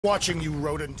Watching you,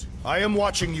 rodent. I am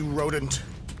watching you, rodent.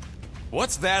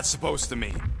 What's that supposed to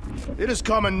mean? It is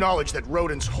common knowledge that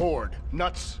rodents hoard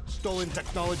nuts, stolen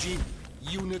technology,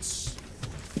 units.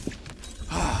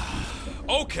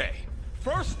 Okay.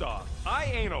 First off, I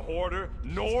ain't a hoarder,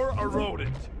 nor a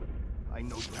rodent. I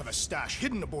know you have a stash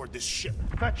hidden aboard this ship.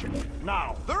 Fetch it,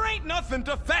 now. There ain't nothing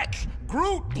to fetch.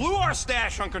 Groot blew our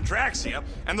stash on Contraxia,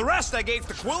 and the rest I gave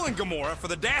to Quill and Gamora for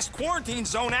the DAS quarantine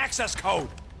zone access code.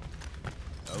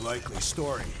 A likely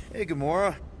story. Hey,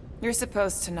 Gamora. You're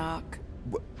supposed to knock.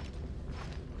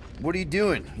 What are you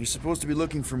doing? You're supposed to be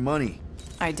looking for money.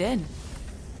 I did.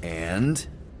 And?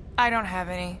 I don't have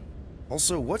any.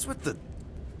 Also, what's with the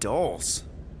dolls?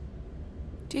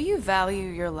 Do you value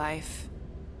your life?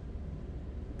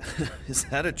 Is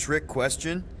that a trick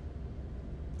question?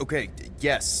 Okay,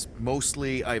 yes,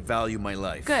 mostly I value my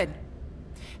life. Good.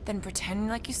 Then pretend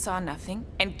like you saw nothing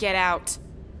and get out.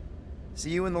 See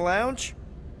you in the lounge?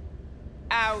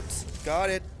 Out. Got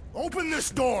it. Open this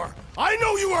door! I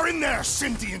know you are in there,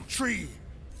 sentient tree!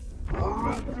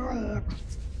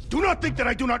 Do not think that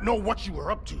I do not know what you are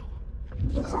up to.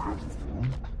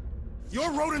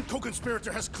 Your rodent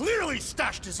co-conspirator has clearly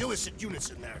stashed his illicit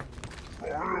units in there.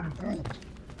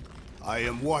 I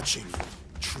am watching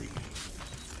you, tree.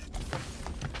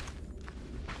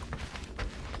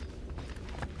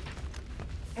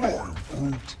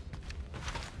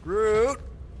 Groot,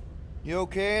 you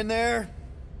okay in there?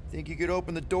 Think you could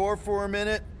open the door for a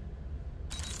minute?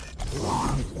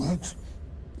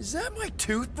 Is that my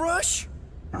toothbrush?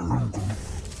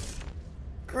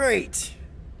 Great.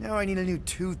 Now I need a new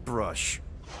toothbrush.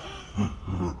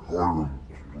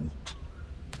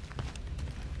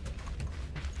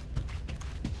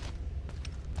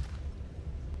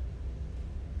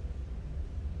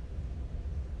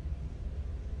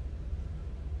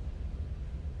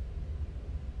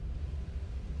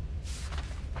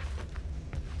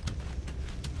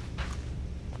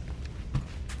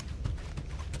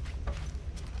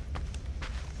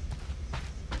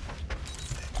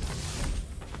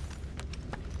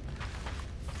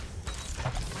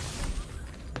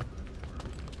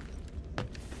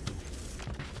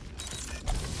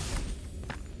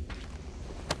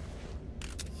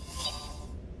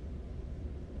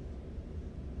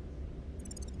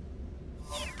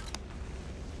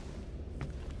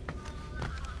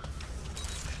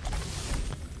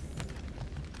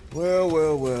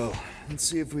 Well. Let's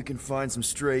see if we can find some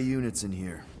stray units in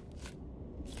here.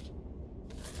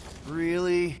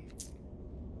 Really?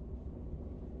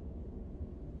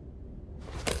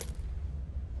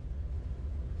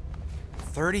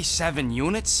 $37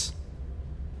 units?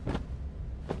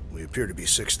 We appear to be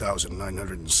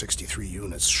 6,963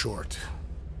 units short.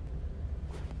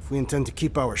 If we intend to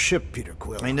keep our ship, Peter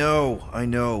Quill... I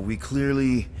know. We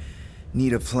clearly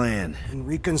need a plan. And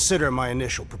reconsider my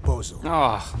initial proposal.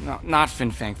 Oh, no, not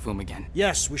Fin Fang Foom again.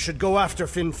 Yes, we should go after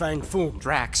Fin Fang Foom.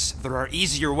 Drax, there are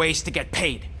easier ways to get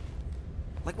paid.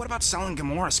 Like, what about selling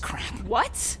Gamora's crap?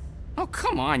 What? Oh,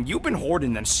 come on, you've been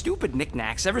hoarding them stupid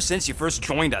knickknacks ever since you first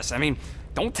joined us. I mean,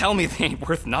 don't tell me they ain't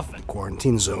worth nothing.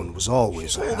 Quarantine zone was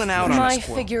always holding out on My us,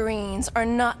 Quill. figurines are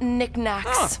not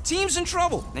knickknacks. Team's in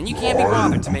trouble, and you can't be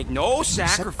bothered to make no Set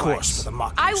course sacrifice. for the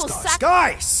mocking I will stars.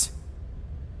 Guys!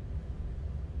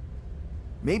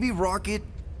 Maybe Rocket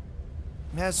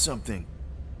has something.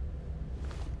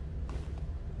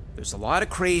 There's a lot of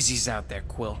crazies out there,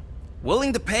 Quill.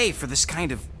 Willing to pay for this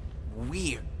kind of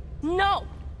weird. No!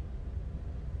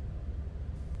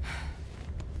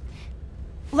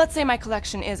 Let's say my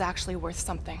collection is actually worth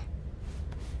something.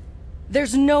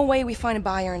 There's no way we find a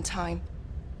buyer in time.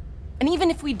 And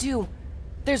even if we do,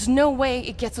 there's no way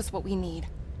it gets us what we need.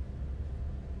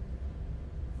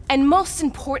 And most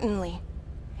importantly,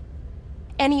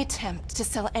 any attempt to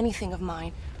sell anything of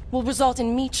mine will result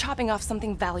in me chopping off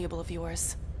something valuable of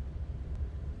yours.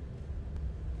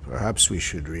 Perhaps we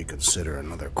should reconsider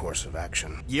another course of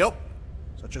action. Yep.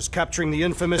 Such as capturing the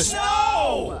infamous...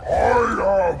 No!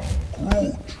 I am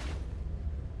Groot.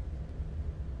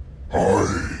 I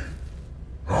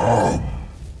am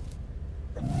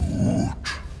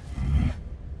Groot.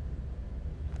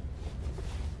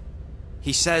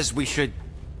 He says we should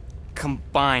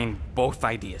combine both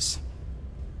ideas.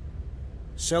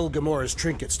 Sell Gamora's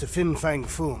trinkets to Fin Fang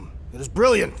Foom. It is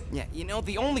brilliant! Yeah, you know,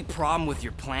 the only problem with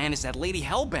your plan is that Lady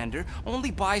Hellbender only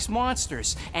buys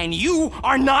monsters, and you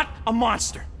are not a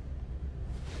monster.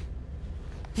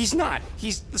 He's not.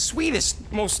 He's the sweetest,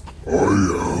 most... I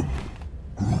am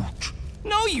Groot.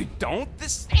 No, you don't.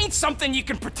 This ain't something you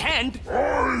can pretend.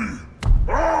 I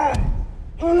am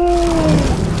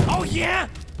Oh, yeah?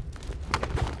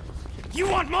 You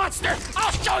want monster?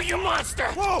 I'll show you monster!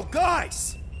 Whoa,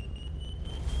 guys!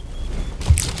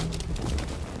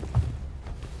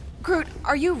 Groot,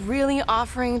 are you really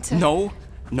offering to...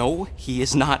 No, he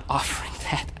is not offering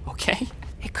that, okay?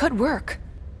 It could work.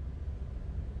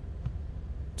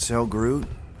 So, Groot,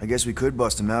 I guess we could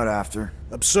bust him out after.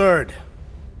 Absurd.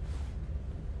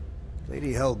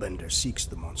 Lady Hellbender seeks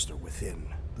the monster within.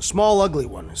 The small, ugly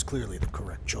one is clearly the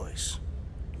correct choice.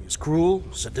 He is cruel,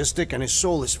 sadistic, and his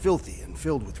soul is filthy and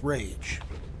filled with rage.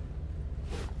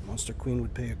 The Monster Queen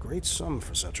would pay a great sum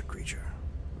for such a creature.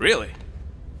 Really?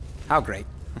 How great?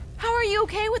 How are you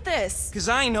okay with this? Because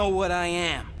I know what I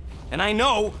am. And I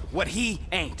know what he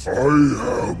ain't. I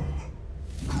am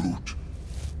Groot.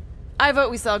 I vote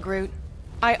we sell Groot.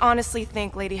 I honestly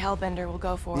think Lady Hellbender will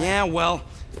go for it. Yeah, well,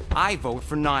 I vote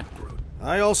for not Groot.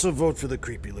 I also vote for the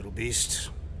creepy little beast.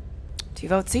 2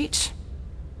 votes each.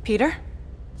 Peter?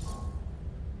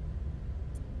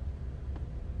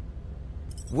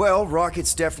 Well,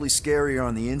 Rocket's definitely scarier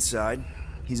on the inside.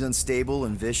 He's unstable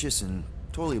and vicious and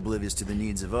totally oblivious to the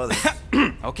needs of others.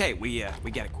 Okay, we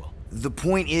get it, Quill. The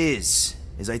point is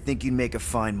I think you'd make a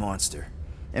fine monster.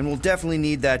 And we'll definitely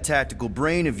need that tactical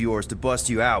brain of yours to bust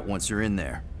you out once you're in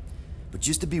there. But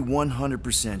just to be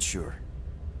 100% sure,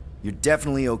 you're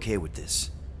definitely okay with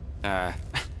this. Are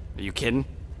you kidding?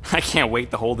 I can't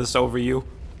wait to hold this over you.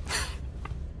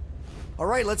 All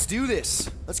right, let's do this.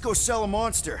 Let's go sell a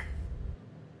monster.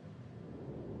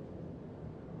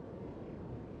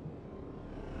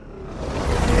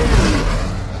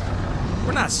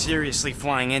 We're not seriously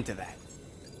flying into that.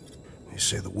 They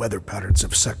say the weather patterns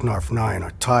of Seknarf 9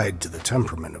 are tied to the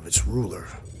temperament of its ruler.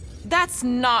 That's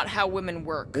not how women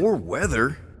work. Or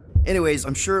weather. Anyways,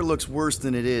 I'm sure it looks worse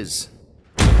than it is.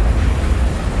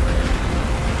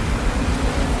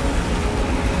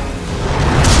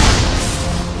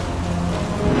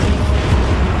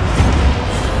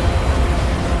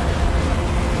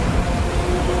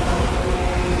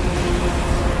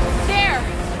 There!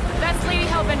 That's Lady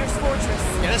Hellbender's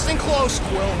fortress. Get us in close,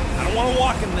 Quill. I don't want to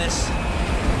walk in this.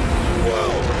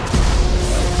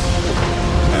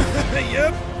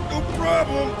 Yep, no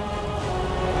problem.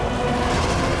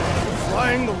 We're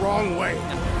flying the wrong way.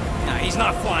 Nah, he's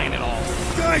not flying at all.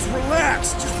 Guys,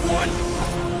 relax. Just one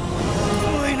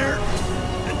minor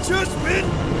adjustment.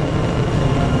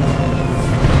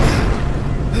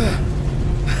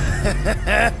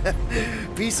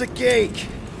 Piece of cake.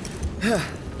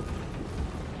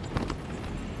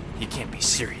 You can't be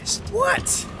serious.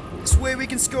 What? This way we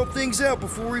can scope things out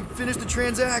before we finish the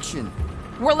transaction.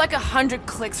 We're like 100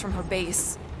 clicks from her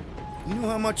base. You know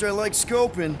how much I like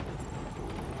scoping.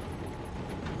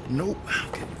 Nope.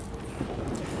 Okay.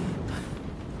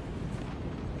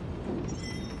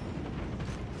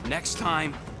 Next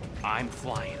time, I'm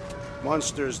flying.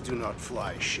 Monsters do not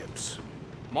fly ships.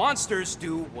 Monsters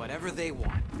do whatever they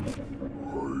want.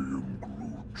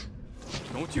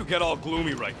 Don't you get all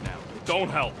gloomy right now. Don't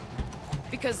help.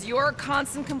 Because you're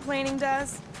constant complaining, Des?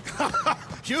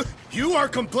 You are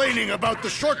complaining about the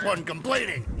short one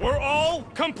complaining. We're all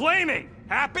complaining.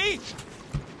 Happy?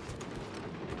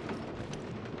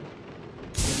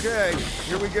 Okay,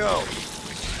 here we go.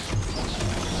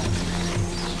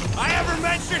 I ever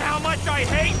mentioned how much I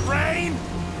hate rain?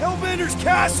 Hellbender's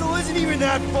castle isn't even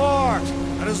that far.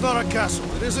 That is not a castle.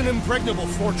 It is an impregnable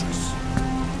fortress.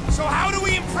 So how do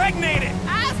we impregnate it?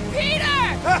 Ask Peter!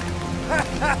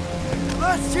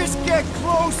 Let's just get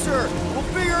closer. We'll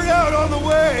figure it out on the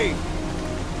way.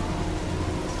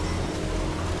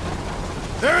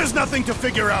 There is nothing to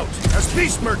figure out. As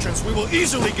beast merchants, we will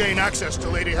easily gain access to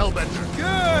Lady Hellbender.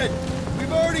 Good.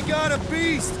 We've already got a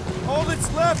beast. All that's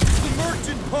left is the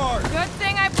merchant part. Good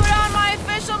thing I put on my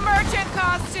official merchant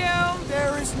costume.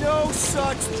 There is no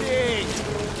such thing.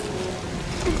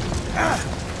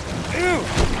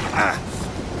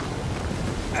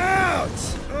 Ouch!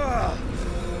 Ugh.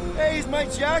 Hey, is my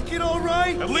jacket all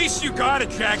right? At least you got a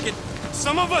jacket.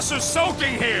 Some of us are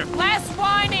soaking here. Less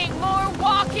whining, more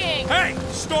walking. Hey,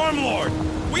 Stormlord,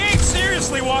 we ain't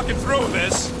seriously walking through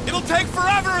this. It'll take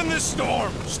forever in this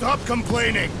storm. Stop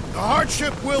complaining. The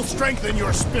hardship will strengthen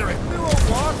your spirit. We won't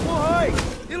walk, we'll hike.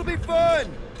 It'll be fun.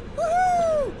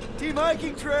 Woohoo! Team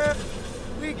hiking trip.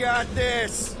 We got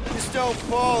this. Just don't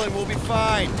fall and we'll be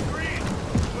fine. Green,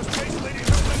 let's chase Lady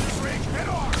Hellbender's ring head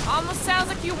on. Almost sounds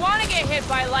like you want to get hit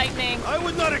by lightning. I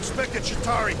would not expect a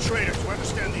Chitauri trader to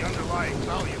understand the underlying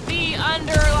value. The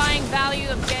underlying value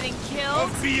of getting killed?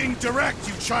 Of being direct,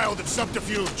 you child of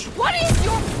subterfuge. What is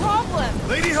your problem?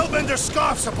 Lady Hellbender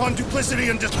scoffs upon duplicity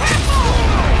and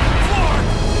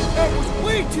That was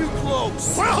way too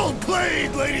close. Well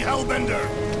played, Lady Hellbender.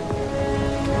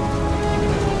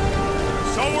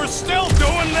 So we're still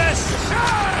doing this?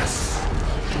 Yes!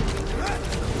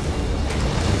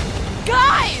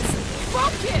 Guys!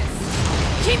 Focus!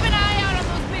 Keep an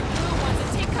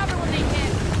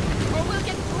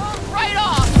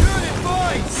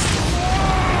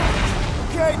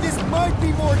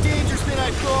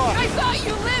I thought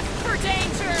you lived for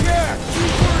danger! Yeah, you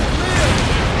weren't live!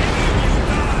 Any of you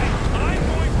die, I'm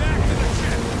going back to the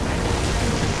ship!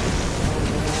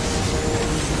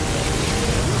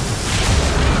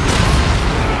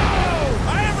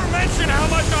 I ever mention how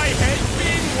much I hate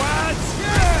being lads?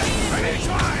 Yes!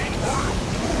 Anytime!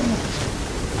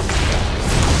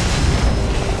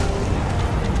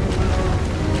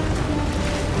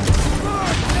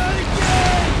 Look, not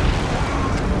again!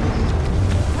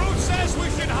 Groot says we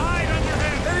should hide under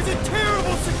him! That is a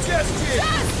terrible suggestion!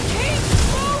 Just keep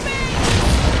moving!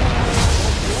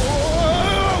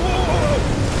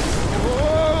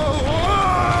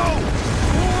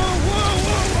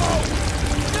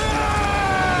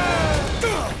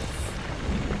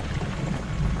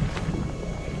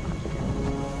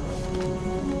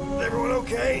 Everyone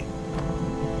okay?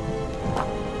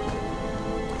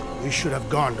 We should have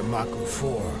gone to Maku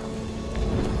 4.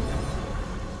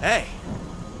 Hey,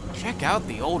 check out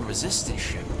the old resistance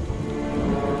ship.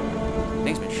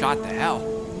 Thing's been shot to hell.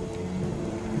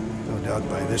 No doubt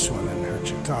by this one and her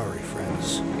Chitauri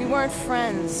friends. We weren't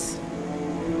friends.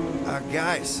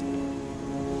 Guys.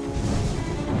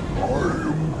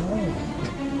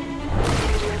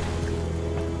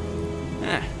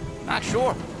 Not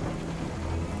sure.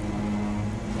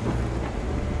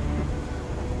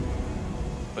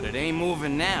 But it ain't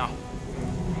moving now.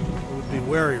 It would be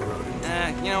wary, rodent.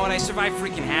 You know what? I survived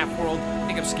freaking Half-World. I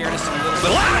think I'm scared of some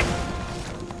little... Ah!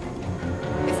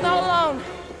 It's not alone.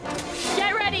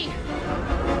 Get ready!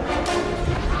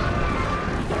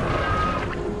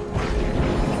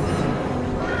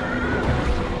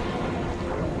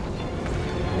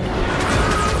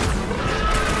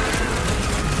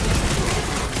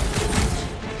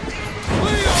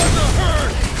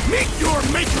 Meet your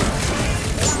maker!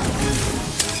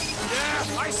 Yeah,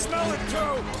 I smell it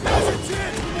too! Now's your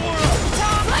chance, Gamora!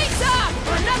 Tom, lights up!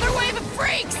 Another wave of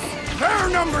freaks! Their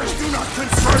numbers do not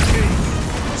concern me!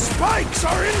 Spikes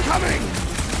are incoming!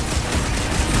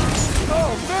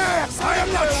 Oh, man! I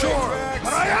am not sure,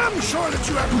 but I am sure that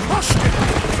you have crushed it!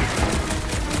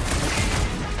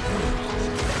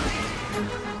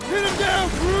 Hit him down,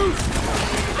 Groot!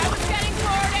 I was getting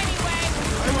bored anyway!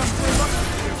 I must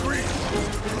reluctantly agree.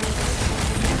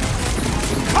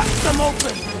 Cut them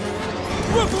open!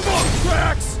 Rip them off,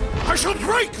 Drax! I shall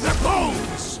break their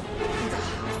bones!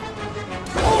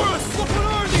 Horus, what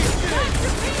are these things?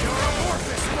 You're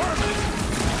amorphous vermin!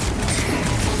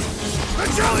 The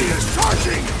jelly is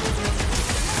charging!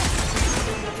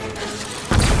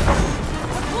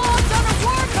 The Claw's on a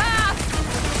warpath!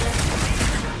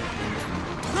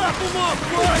 Wrap them up,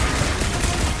 bud!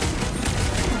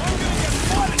 I'm gonna get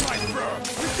blood in my fur!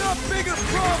 We've got bigger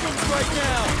problems right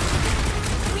now!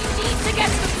 We need to get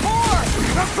to the core!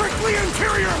 The prickly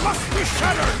interior must be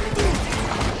shattered!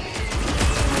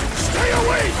 Stay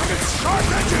away from its sharp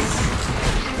edges!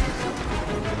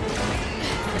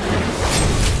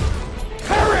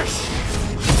 Perish!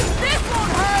 This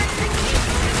won't hurt! They keep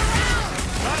moving around!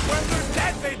 Not when they're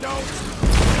dead, they don't!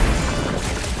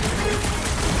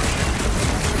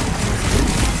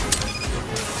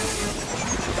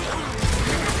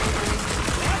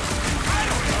 I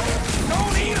don't know!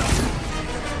 Don't eat them!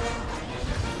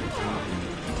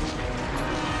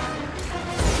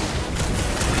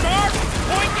 Start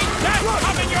pointing that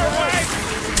coming your way!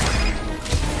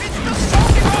 It's just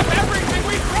soaking up everything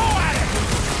we throw at it!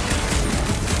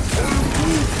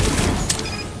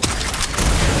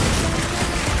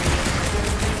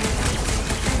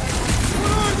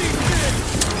 What are these things?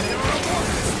 They are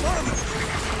amorphous vermin!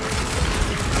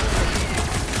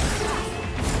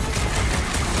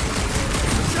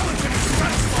 The gelatin is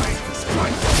satisfying to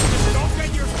strike! Don't get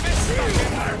your fist stuck in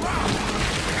my round!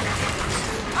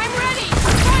 I'm ready!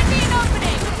 Find me an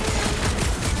opening!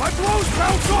 My blows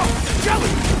bounce off the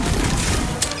jelly!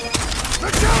 The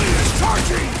jelly is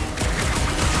charging!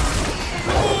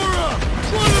 Gamora!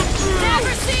 What a thrill!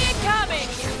 Never see it coming!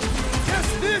 Guess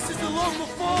this is the local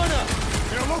fauna!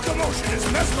 Their locomotion is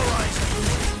mesmerizing!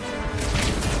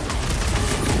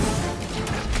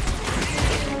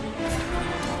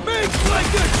 Make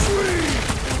like a tree!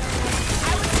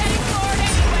 I was getting bored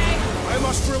anyway! I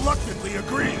must reluctantly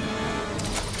agree.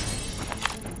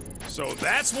 So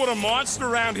that's what a monster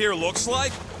around here looks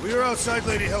like? We are outside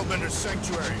Lady Hellbender's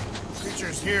sanctuary.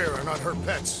 Creatures here are not her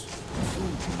pets.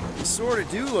 They sort of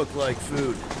do look like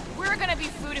food. We're gonna be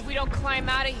food if we don't climb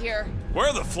out of here.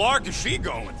 Where the flark is she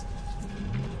going?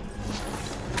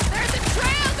 There's a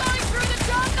trail going through the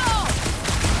jungle!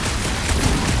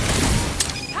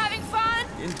 Having fun?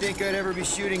 Didn't think I'd ever be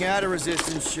shooting at a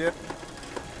resistance ship.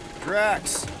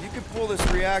 Drax, you could pull this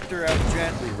reactor out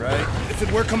gently, right? If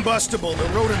it were combustible, the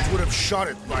rodents would have shot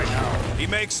it by now. He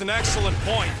makes an excellent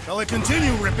point. Shall I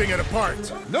continue ripping it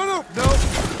apart? No.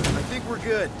 I think we're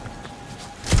good.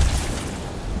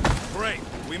 Great.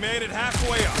 We made it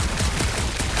halfway up.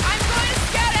 I'm going to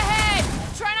scout ahead!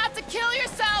 Try not to kill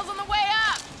yourselves on the way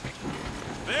up!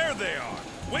 There they are.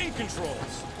 Wing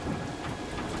controls.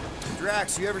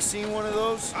 Drax, you ever seen one of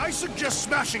those? I suggest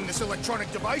smashing this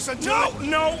electronic device until...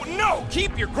 No!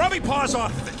 Keep your grubby paws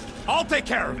off of it. I'll take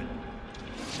care of it.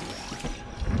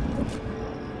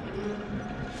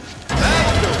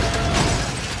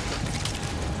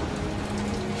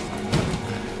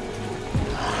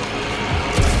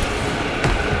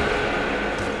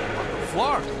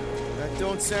 Flark. That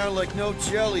don't sound like no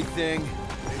jelly thing.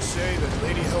 They say that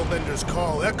Lady Hellbender's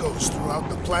call echoes throughout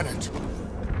the planet.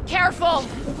 Careful!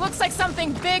 Looks like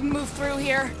something big moved through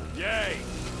here. Yay.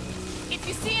 If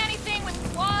you see anything with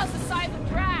claws the size of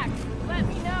Drax, let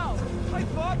me know. I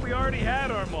thought we already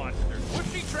had our monster. What's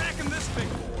she tracking this thing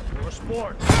for? For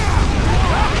sport.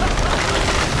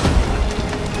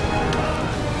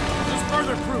 Just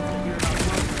further proof that we're not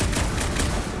broken.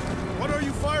 What are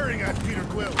you firing at, Peter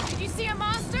Quill? Did you see a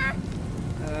monster?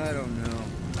 I don't know.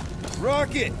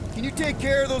 Rocket, can you take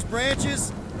care of those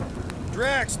branches?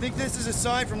 Drax, think this is a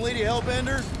sign from Lady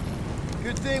Hellbender?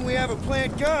 Good thing we have a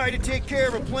plant guy to take care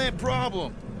of a plant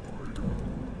problem.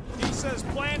 He says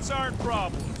plants aren't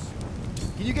problems.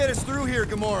 Can you get us through here,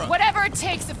 Gamora? Whatever it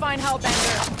takes to find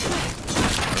Hellbender.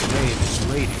 Her name is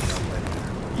Lady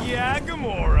Hellbender. Yeah,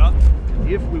 Gamora.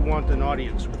 If we want an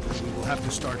audience with her, we will have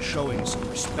to start showing some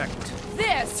respect.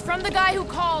 This, from the guy who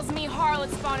calls me Harlot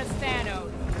Spawn of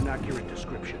Thanos. An accurate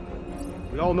description.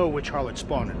 We all know which harlot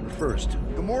spawn it refers to.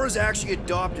 Gamora's actually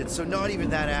adopted, so not even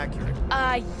that accurate.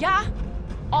 Yeah.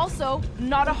 Also,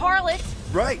 not a harlot.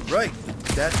 Right.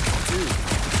 That too.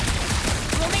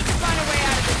 We'll need to find a way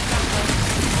out of this jungle.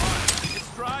 It's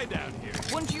dry down here.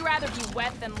 Wouldn't you rather be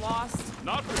wet than lost?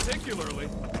 Not particularly.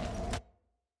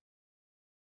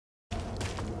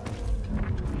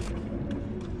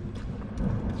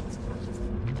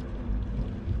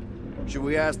 Should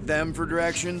we ask them for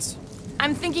directions?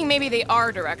 I'm thinking maybe they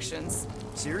are directions.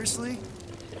 Seriously?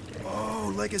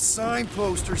 Oh, like a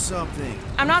signpost or something.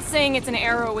 I'm not saying it's an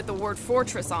arrow with the word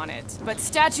fortress on it, but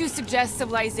statues suggest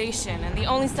civilization, and the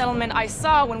only settlement I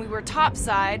saw when we were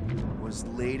topside Was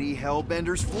Lady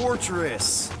Hellbender's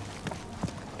fortress.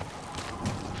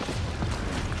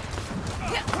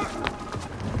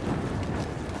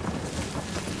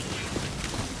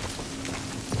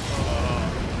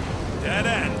 Dead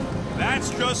end.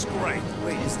 That's just great.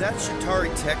 Wait, is that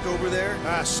Chitauri tech over there?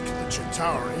 Ask the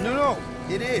Chitauri. No,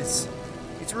 it is.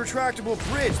 It's a retractable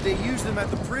bridge. They used them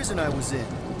at the prison I was in.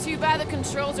 Too bad the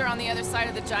controls are on the other side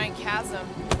of the giant chasm.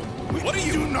 What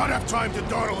do not have time to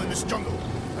dawdle in this jungle.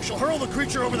 I shall hurl the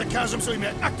creature over the chasm so he may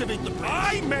activate the bridge.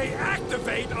 I may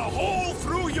activate a hole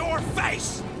through your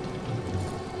face.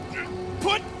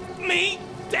 Put me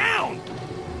down.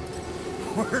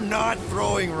 We're not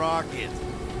throwing rockets.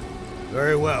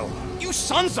 Very well. You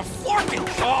sons of flarking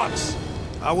dogs.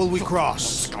 How will we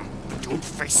cross? Don't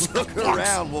face Look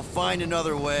around. We'll find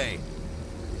another way.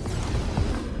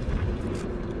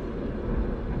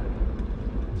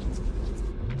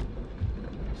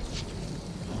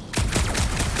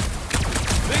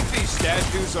 Think these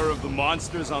statues are of the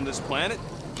monsters on this planet?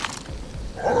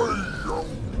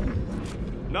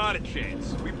 Not a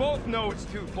chance. We both know it's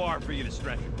too far for you to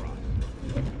stretch across.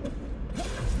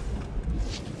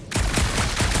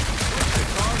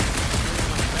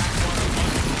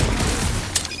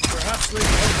 Perhaps Lady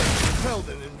Hellbender repelled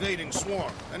an invading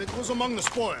swarm, and it was among the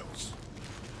spoils.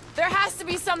 There has to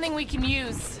be something we can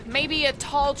use. Maybe a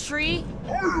tall tree?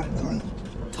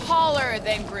 Taller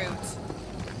than Groot.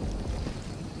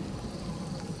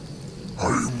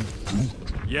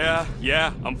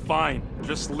 Yeah, I'm fine.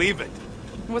 Just leave it.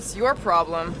 What's your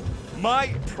problem?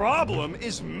 My problem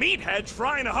is Meathead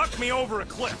trying to huck me over a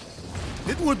cliff.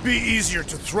 It would be easier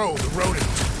to throw the rodent.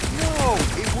 No,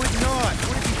 it would not.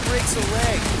 What if he breaks a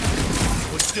leg?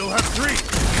 Would still have three.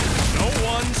 No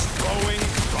one's throwing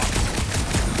rocks.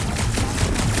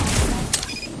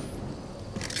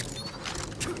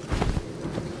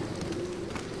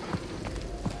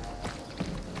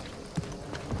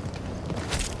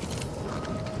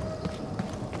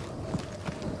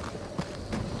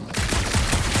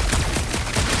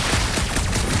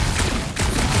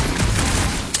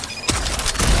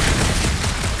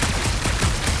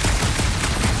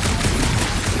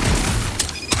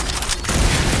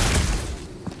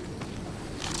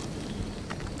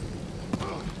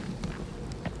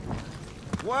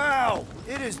 Wow,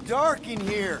 it is dark in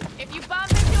here. If you bump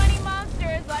into any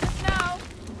monsters, is, let us know.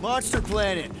 Monster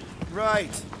Planet.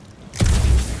 Right.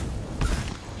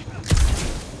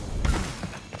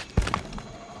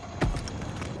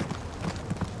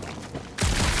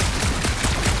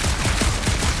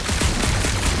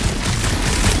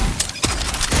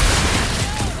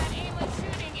 That aimless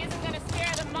shooting isn't gonna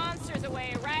scare the monsters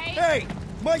away, right? Hey,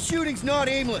 my shooting's not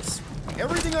aimless.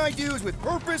 Everything I do is with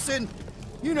purpose and,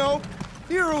 you know,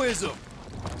 heroism.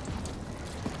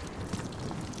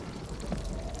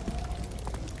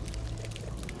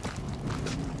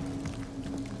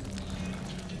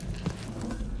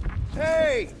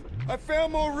 Hey, I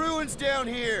found more ruins down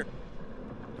here.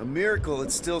 A miracle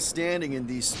it's still standing in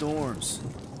these storms.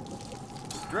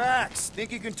 Drax,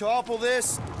 think you can topple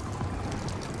this?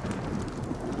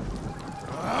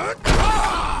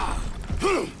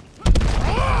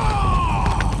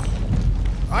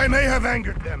 I may have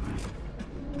angered them.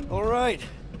 All right,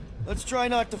 let's try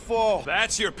not to fall.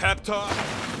 That's your pep talk?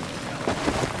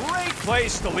 Great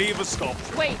place to leave a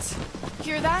sculpture. Wait,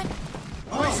 hear that?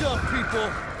 What's up, people?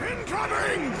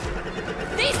 Incoming!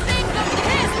 These things are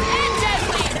pissed and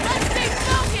deadly! Let's stay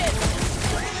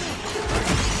focused!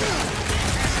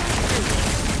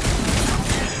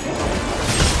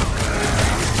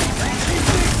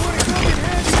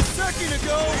 Second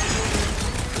ago!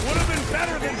 Would have been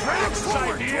better than Drax's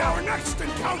idea! Our next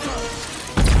encounter!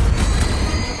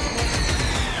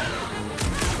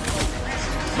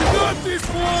 You got this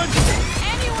one!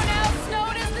 Anyone else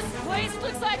notice this place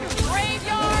looks like a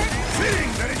graveyard? Fitting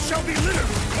that it shall be littered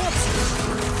with corpses!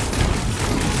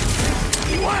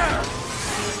 Beware!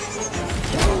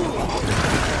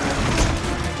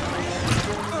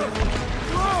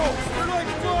 Whoa! They're like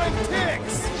flying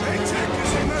ticks! A tick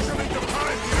is a measurement of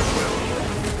time, dear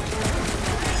Will.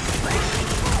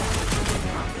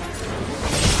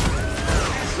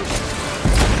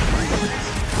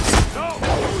 No!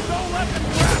 Don't let them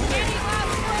grab me!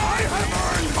 I have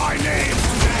earned my name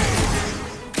today!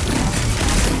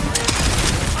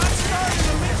 I'm starting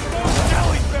to miss those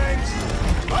jelly things!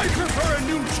 I prefer a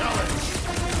new challenge!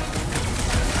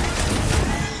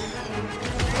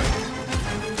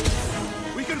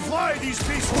 We can fly these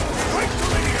pieces right to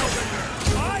Lady Hellbender!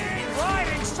 I ain't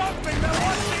riding something that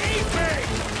wants to eat me!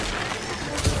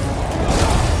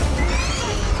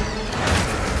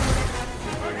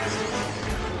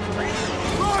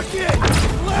 Rocket!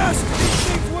 Blast! These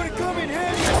things would have come in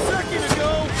handy a second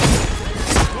ago!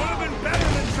 Would have been better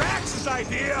than Drax's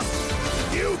idea!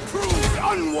 You proved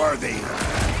unworthy!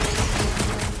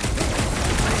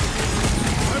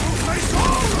 I will face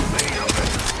all of Lady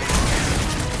Hellbender!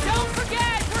 Don't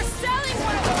forget, we're selling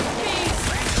one of those beasts!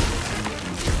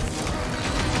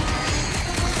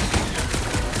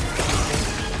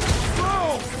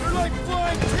 Whoa! They're like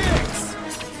flying ticks!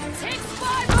 Ticks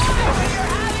fly by when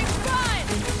you're having fun!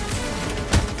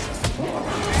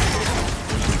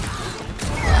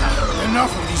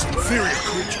 Enough of these inferior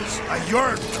creatures. I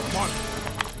yearn for one.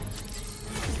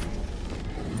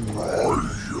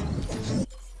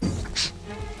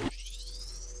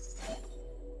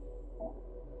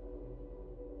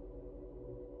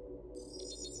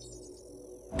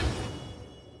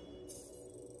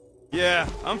 Yeah,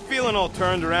 I'm feeling all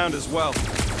turned around as well.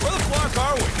 Where the fuck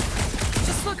are we?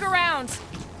 Just look around.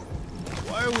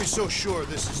 Why are we so sure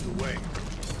this is the way?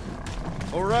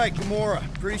 All right, Gamora.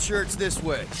 Pretty sure it's this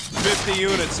way. 50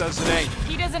 units says it ain't.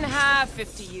 He doesn't have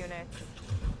 50 units.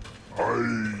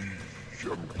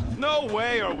 No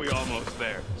way are we almost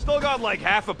there. Still got like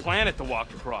half a planet to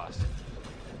walk across.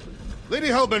 Lady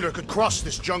Hellbender could cross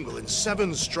this jungle in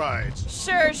 7 strides,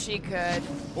 Sure she could.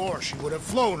 or she would have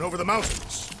flown over the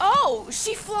mountains. Oh,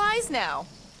 she flies now.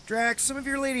 Drax, some of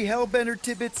your Lady Hellbender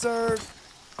tidbits are...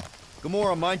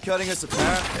 Gamora, mind cutting us a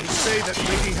path? They say that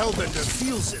Lady Hellbender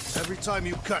feels it every time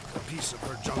you cut a piece of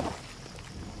her jungle.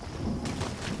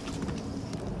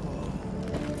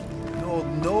 An old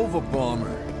Nova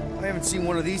bomber. I haven't seen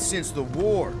one of these since the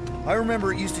war. I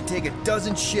remember it used to take a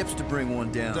dozen ships to bring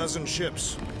one down. A dozen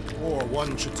ships, or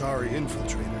 1 Chitauri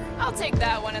infiltrator. I'll take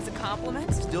that one as a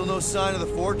compliment. Still no sign of the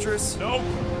fortress? Nope.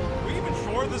 Are we even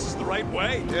sure this is the right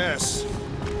way? Yes,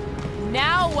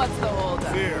 Now what's the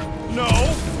holdup? fear. No!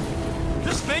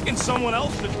 Just thinking someone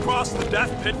else should cross the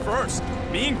death pit first.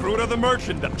 Me and Groot are the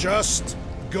merchandise. Just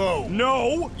go.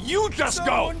 No! You just go!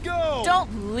 Someone go!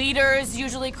 Don't leaders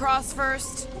usually cross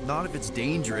first? Not if it's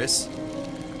dangerous.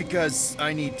 Because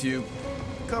I need to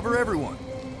cover everyone.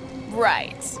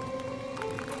 Right.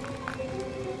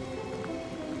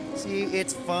 See,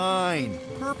 it's fine.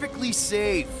 Perfectly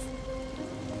safe.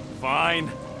 Fine.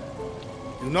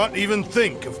 Do not even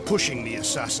think of pushing the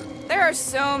assassin. There are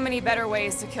so many better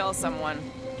ways to kill someone.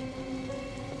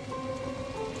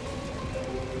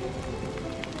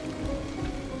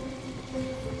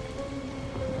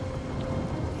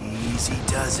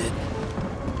 does it.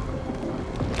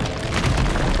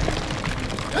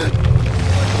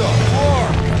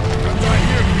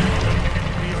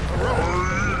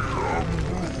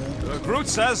 Groot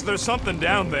says there's something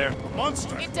down there. A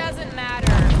monster. It doesn't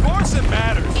matter. Of course it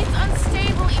matters. It's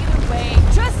unstable either way.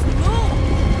 Just move!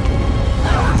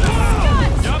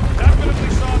 Yup, definitely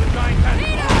saw the giant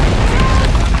tentacle.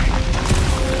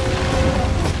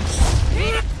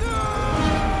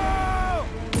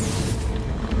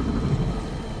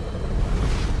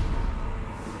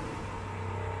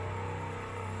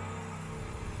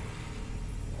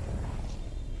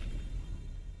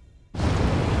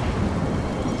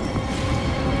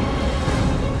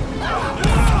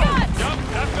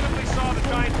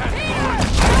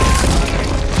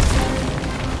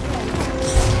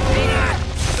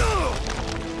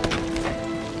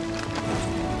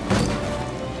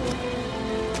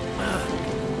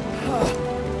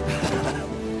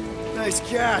 Nice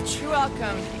catch. You're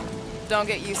welcome. Don't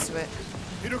get used to it.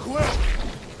 Peter Quill,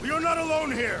 we are not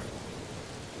alone here.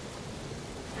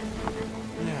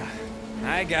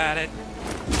 I got it.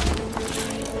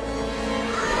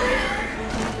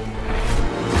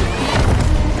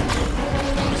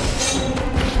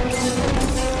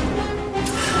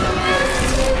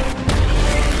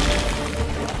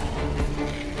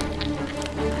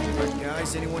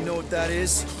 Guys, anyone know what that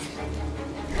is?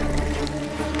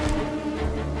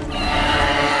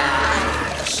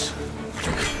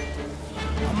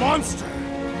 A monster.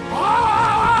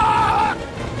 Ah!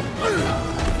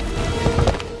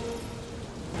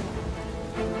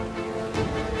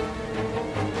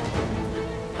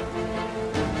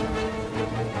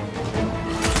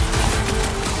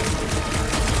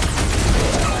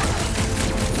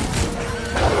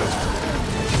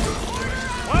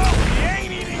 Well, he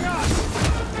ain't eating us.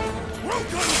 We'll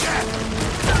come get.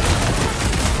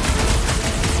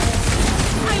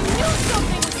 I knew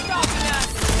something was stopping us!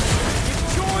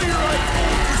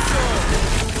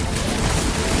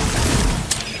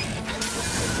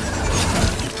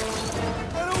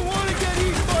 I don't want to get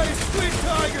eaten by a squid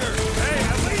tiger! Hey,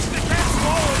 at least it can't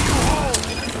swallow you whole.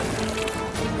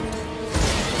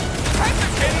 And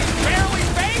he's barely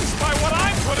phased by what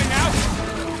I'm putting out.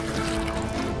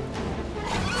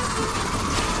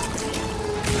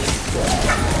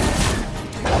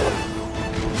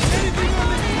 Anything on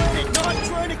this planet not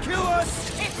trying to kill us?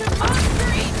 It's a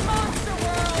monster-eating monster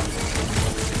world!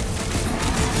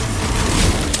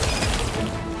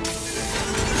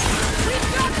 We've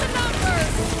got the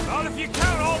numbers! Not if you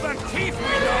count all them teeth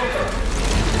we know.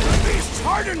 The beast's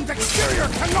hardened exterior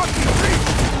cannot be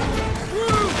reached.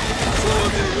 Root! Slow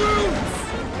the roots!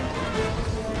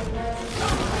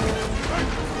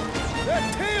 That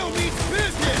tail means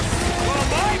business! Well,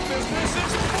 my business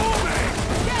is booming.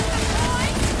 Get the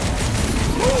point?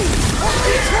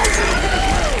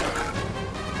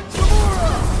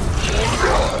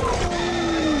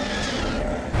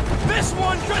 This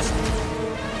one just...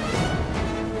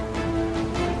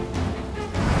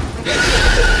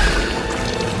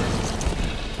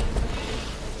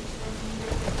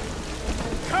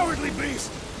 Cowardly beast!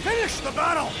 Finish the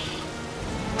battle!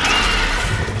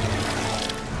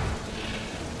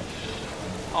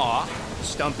 Aw,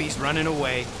 Stumpy's running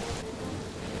away.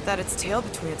 That its tail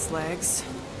between its legs.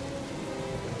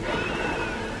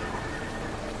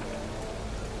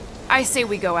 I say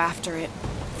we go after it.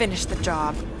 Finish the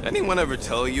job. Anyone ever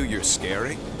tell you you're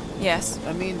scary? Yes.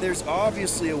 I mean, there's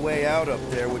obviously a way out up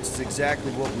there, which is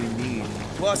exactly what we need.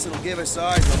 Plus, it'll give us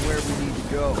eyes on where we need to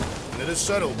go. It is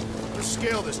settled. Let's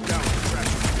scale this down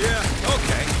contraption. Yeah,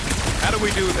 okay. How do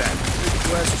we do that? Good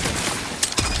question.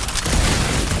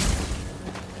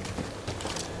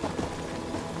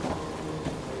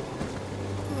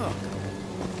 Huh.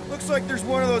 Looks like there's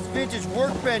one of those vintage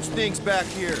workbench things back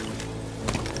here.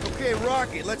 Okay,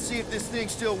 Rocket, let's see if this thing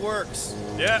still works.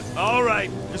 Yeah, all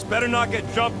right. Just better not get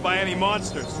jumped by any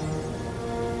monsters.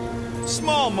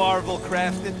 Small marvel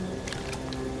crafted.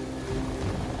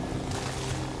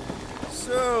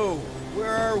 So,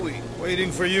 where are we?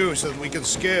 Waiting for you so that we can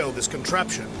scale this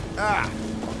contraption. Ah,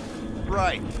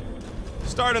 right.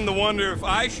 Starting to wonder if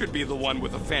I should be the one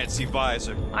with a fancy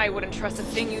visor. I wouldn't trust a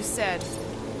thing you said.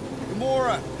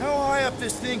 Gamora, how high up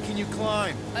this thing can you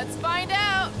climb? Let's find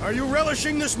out! Are you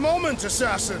relishing this moment,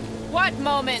 assassin? What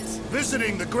moment?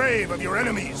 Visiting the grave of your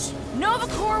enemies. Nova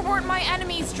Corps weren't my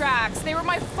enemies, Drax. They were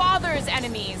my father's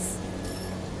enemies.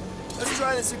 Let's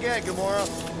try this again, Gamora.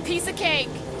 Piece of cake.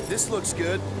 This looks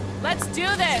good. Let's do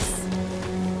this.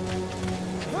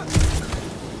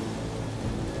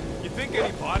 You think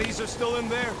any bodies are still in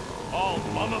there? All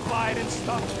mummified and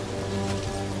stuff?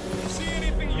 You see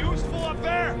anything useful up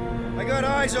there? I I got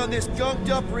eyes on this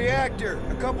gunked-up reactor.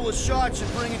 A couple of shots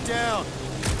should bring it down.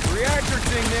 The reactor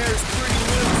thing there is pretty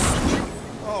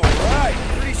loose. All right,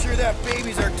 pretty sure that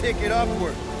baby's our ticket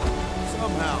upward.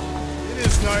 Somehow. It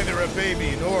is neither a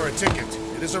baby nor a ticket.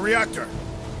 It is a reactor.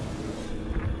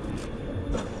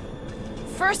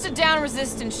 First a down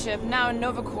resistance ship, now a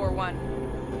Nova Corps one.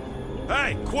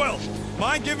 Hey, Quill,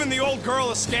 mind giving the old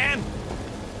girl a scan?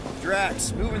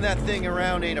 Drax, moving that thing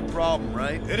around ain't a problem,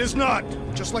 right? It is not.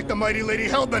 Just like the mighty Lady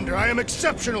Hellbender, I am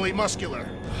exceptionally muscular.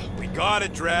 We got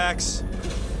it, Drax.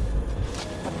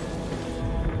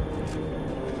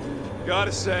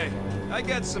 Gotta say, I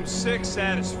get some sick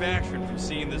satisfaction from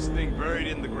seeing this thing buried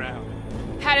in the ground.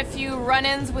 Had a few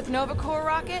run-ins with Nova Corps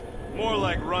rocket? More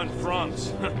like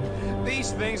run-froms.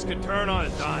 These things can turn on a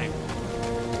dime.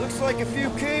 Looks like a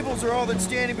few cables are all that's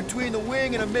standing between the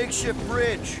wing and a makeshift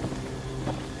bridge.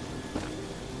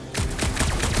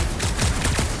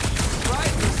 Right,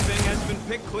 this thing has been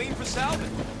picked clean for salvage.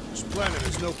 This planet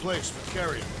is no place for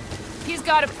carrion. He's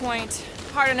got a point.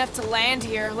 Hard enough to land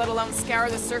here, let alone scour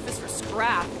the surface for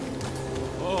scrap.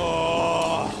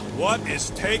 Oh, what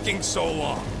is taking so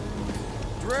long?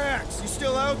 Drax, you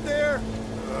still out there?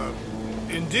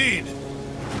 Indeed.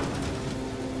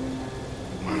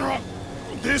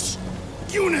 This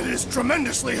unit is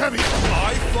tremendously heavy.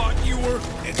 I thought you were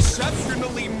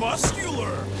exceptionally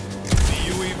muscular. Do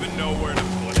you even know where to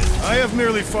put it? I have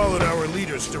merely followed our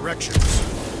leader's directions.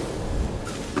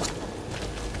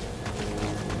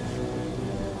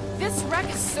 This wreck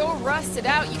is so rusted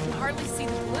out you can hardly see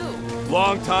the blue.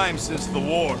 Long time since the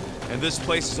war, and this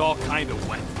place is all kind of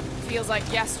wet. Feels like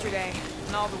yesterday,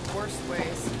 in all the worst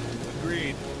ways.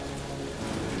 Agreed.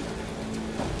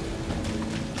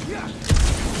 Yeah.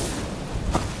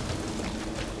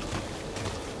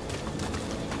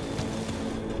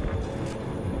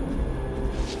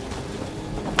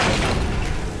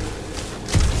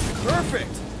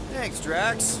 Perfect! Thanks,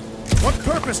 Drax. What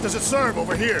purpose does it serve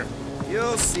over here?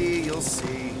 You'll see, you'll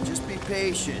see. Just be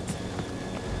patient.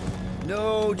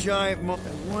 No giant I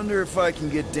wonder if I can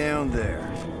get down there.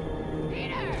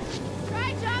 Peter!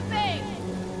 Try jumping!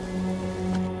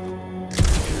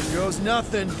 Here goes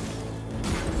nothing.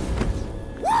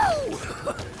 Woo!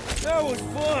 That was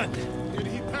fun! Did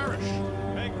he perish?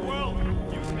 Hey, Quill,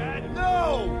 you mad?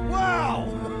 No! Wow!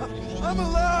 I'm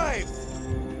alive!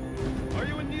 Are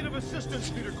you in need of assistance,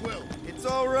 Peter Quill? It's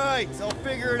all right. I'll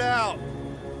figure it out.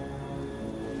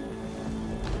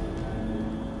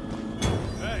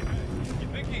 Hey, you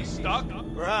think he's stuck?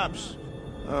 Perhaps.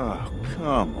 Oh,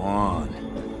 come on.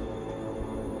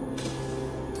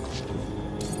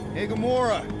 Hey,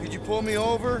 Gamora, could you pull me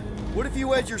over? What if you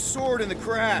wedge your sword in the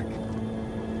crack?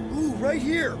 Ooh, right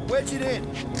here. Wedge it in.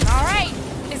 All right,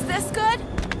 is this good?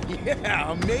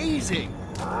 Yeah, amazing.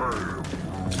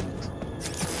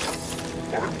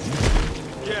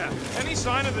 Yeah. Any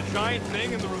sign of the giant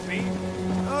thing in the ravine?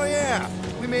 Oh, yeah.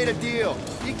 We made a deal.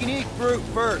 You can eat fruit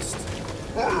first.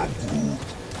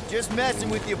 Just messing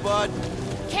with you, bud.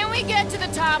 Can we get to the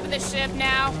top of the ship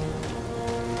now?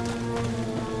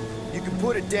 You can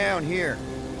put it down here.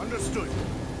 Understood.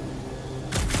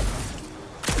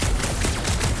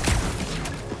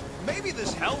 Maybe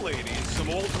this Hell Lady is some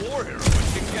old war hero and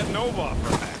she can get Nova off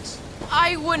her backs.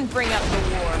 I wouldn't bring up the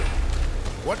war.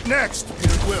 What next,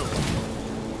 Peter Quill?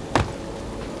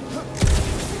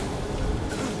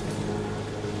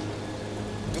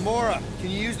 Gamora,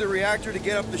 can you use the reactor to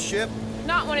get up the ship?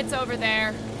 Not when it's over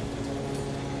there.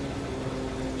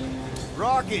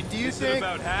 Rocket, do you Is it think...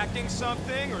 about hacking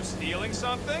something or stealing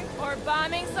something? Or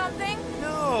bombing something?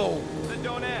 No! Then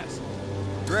don't ask.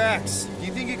 Drax, do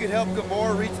you think you could help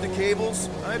Gamora reach the cables?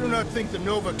 I do not think the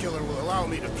Nova Killer will allow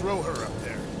me to throw her up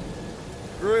there.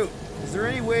 Groot, is there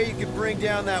any way you could bring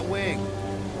down that wing?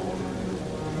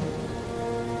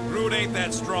 Groot ain't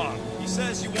that strong. He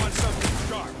says you want something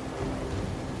sharp.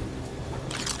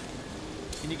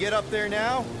 Can you get up there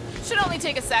now? Should only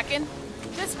take a second.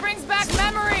 This brings back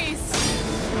memories!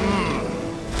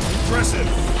 Impressive.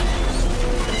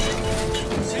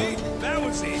 See? That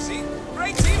was easy.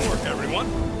 Great teamwork, everyone.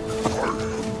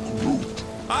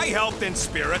 I helped in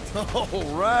spirit. All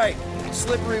right.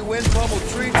 Slippery wind-pummeled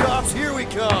treetops, here we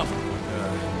come.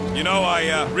 You know,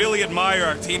 I really admire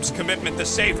our team's commitment to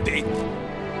safety.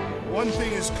 One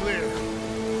thing is clear.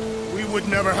 We would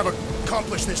never have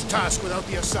accomplished this task without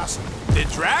the assassin. Did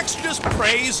Drax just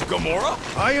praise Gamora?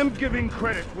 I am giving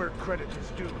credit where credit is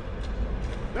due.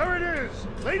 There it is!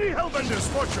 Lady Hellbender's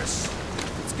fortress!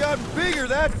 It's gotten bigger,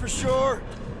 that's for sure.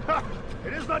 Ha!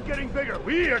 It is not getting bigger.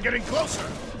 We are getting closer.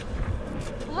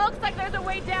 Looks like there's a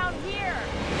way down here.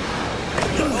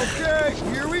 Okay,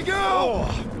 here we go.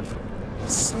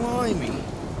 Slimy.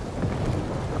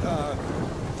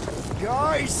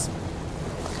 Guys!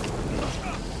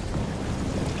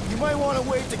 You might want to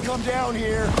wait to come down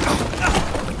here.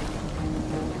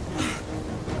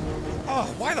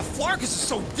 Oh, why the Flarkus is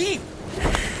so deep?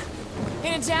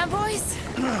 In a jam, boys?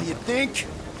 You think?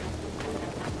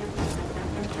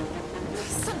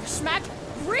 Son of a schmack.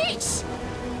 Reach!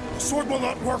 Sword will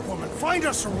not work, woman. Find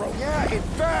us a rope. Yeah, and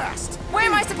fast! Where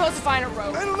am I supposed to find a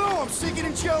rope? I don't know, I'm sinking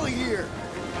in jelly here.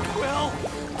 Quill,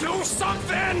 do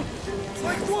something!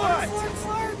 Like what?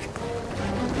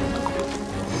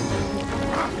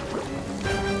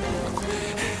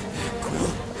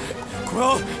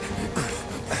 Quill,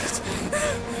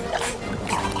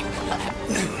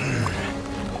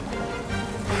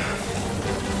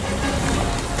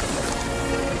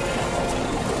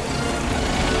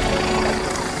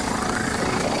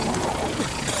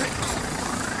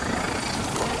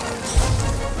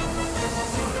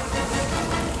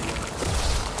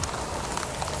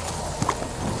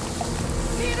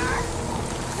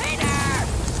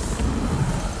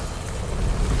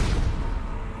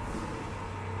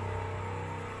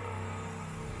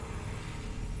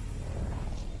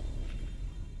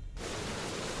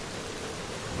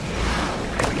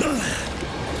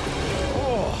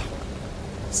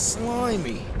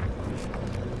 Slimy.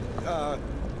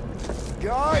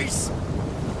 Guys!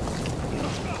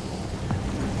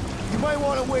 You might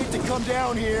want to wait to come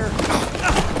down here.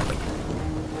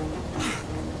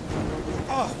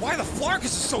 oh, why the Flarkus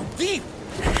is so deep?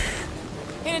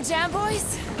 In a jam,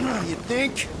 boys? You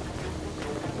think?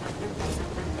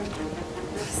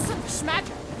 Son of a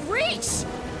schmack. Reach!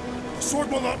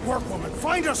 Sword will not work, woman.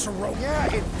 Find us a rope.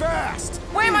 Yeah, and fast!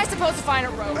 Where am I supposed to find a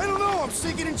rope? I don't know, I'm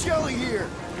sinking in jelly here.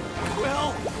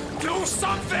 Quill, do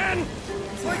something!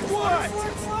 Like what?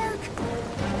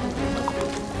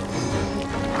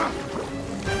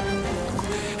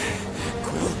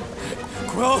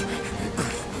 Quill,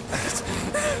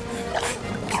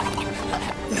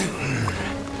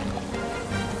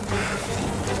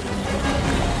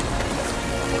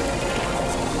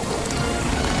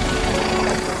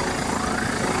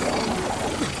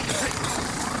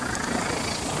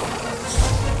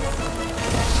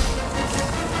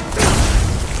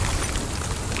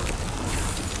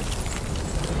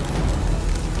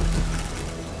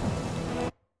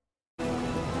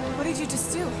 What did you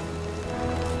just do?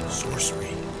 Sorcery.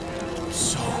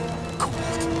 So cold.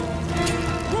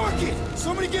 Rocket!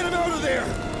 Somebody get him out of there!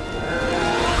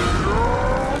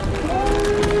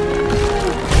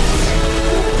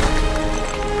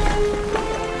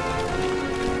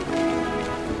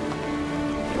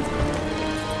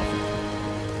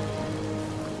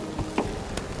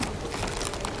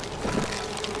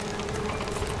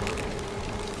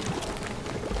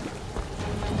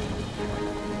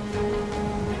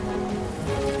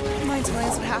 Mind telling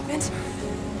us what happened?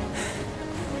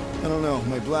 I don't know,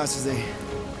 my blasters,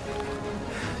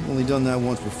 I've only done that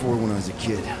once before when I was a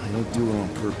kid. I don't do it on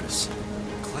purpose.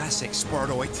 classic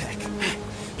Spartoid tech.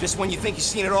 Just when you think you've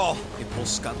seen it all, it pulls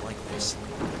scud like this.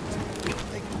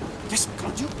 Just,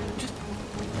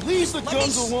 Leave the let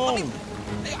guns me, alone!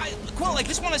 Quill, I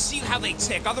just want to see how they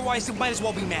tick, otherwise it might as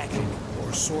well be magic.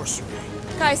 Or sorcery.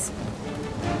 Guys,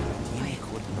 DNA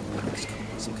code,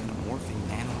 some kind of morphing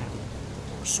nano.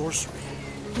 Or sorcery.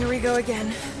 Here we go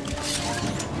again.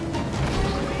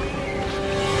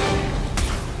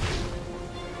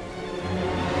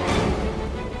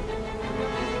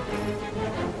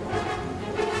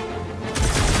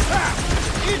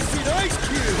 Instant ice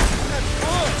cube! That's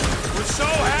fun! We're so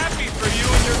happy for you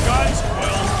and your guns,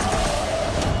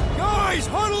 Quill. Guys,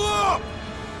 huddle up!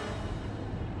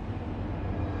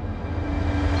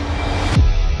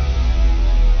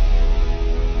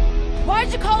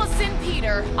 why'd you call us Sin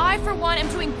Peter? I, for one, am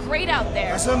doing great out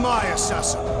there. That's my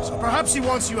assassin, so perhaps he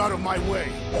wants you out of my way.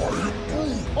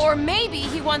 Or maybe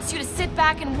he wants you to sit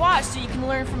back and watch so you can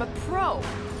learn from a pro.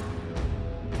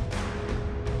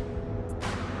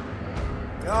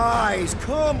 Guys,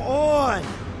 come on!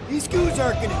 These goons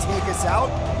aren't gonna take us out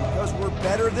because we're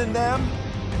better than them.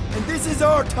 And this is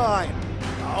our time.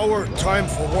 Our time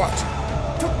for what?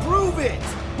 To prove it!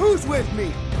 Who's with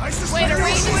me? I Way suspect to you're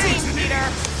reach the asleep. team,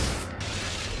 Peter.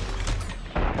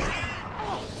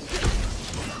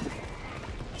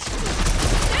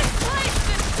 This place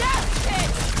is a death pit.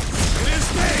 In his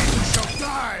name you shall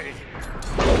die.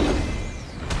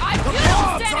 I The will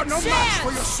gods stand are a no match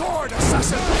for your chance. sword,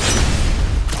 assassin.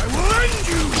 I will end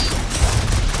you.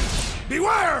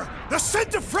 Beware! The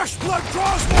scent of fresh blood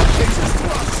draws more creatures to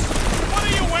us. What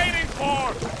are you waiting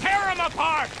for? Tear him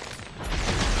apart!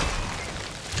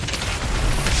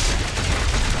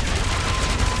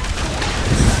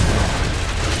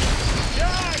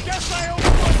 Yeah, I guess I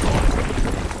overlooked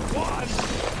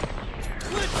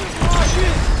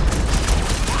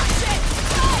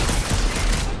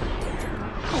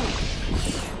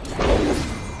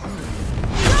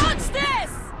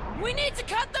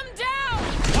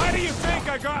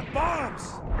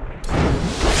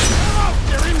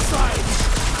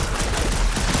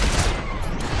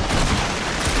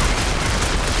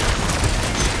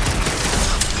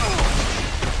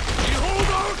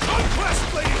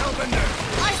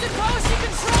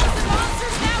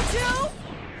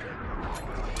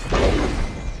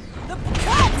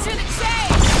to the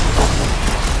chase!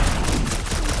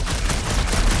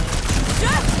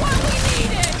 Just what we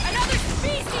needed! Another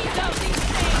species of these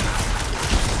things!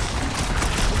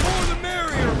 The more the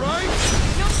merrier, right?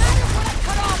 No matter what I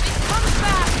cut off, it comes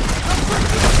back!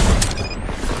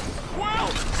 Well,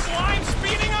 slime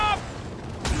speeding up!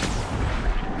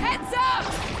 Heads up!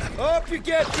 Up you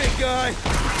get, big guy!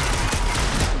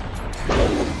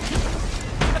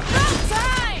 About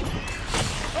time!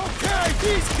 Okay,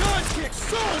 these guns kick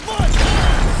so much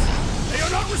ass! They are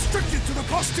not restricted to the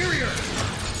posterior!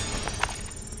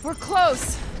 We're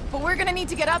close, but we're gonna need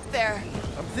to get up there.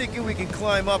 I'm thinking we can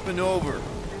climb up and over.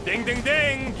 Ding, ding,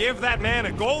 ding! Give that man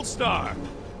a gold star!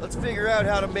 Let's figure out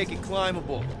how to make it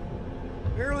climbable.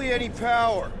 Barely any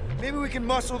power. Maybe we can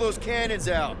muscle those cannons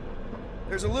out.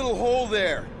 There's a little hole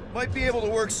there. Might be able to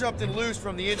work something loose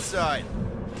from the inside.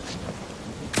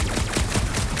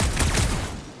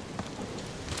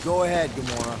 Go ahead,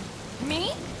 Gamora.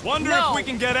 Me? Wonder No. if we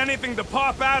can get anything to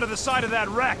pop out of the side of that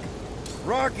wreck.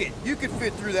 Rocket, you could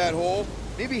fit through that hole.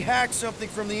 Maybe hack something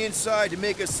from the inside to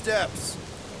make us steps.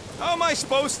 How am I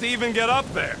supposed to even get up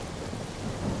there?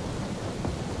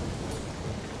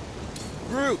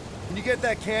 Groot, can you get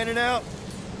that cannon out?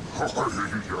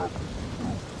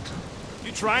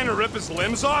 You trying to rip his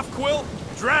limbs off, Quill?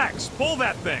 Drax, pull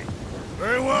that thing.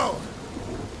 Very well.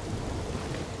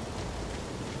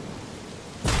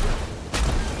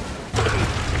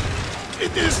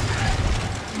 It is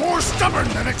more stubborn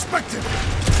than expected.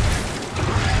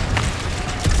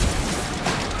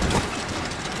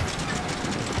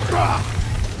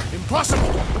 Impossible!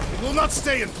 It will not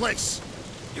stay in place.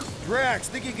 Drax,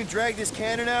 think you can drag this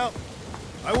cannon out?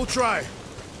 I will try.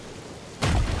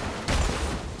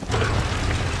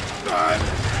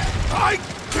 I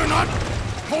cannot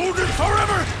hold it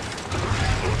forever!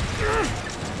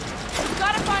 We've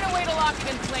gotta find a way to lock it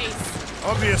in place.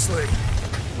 Obviously.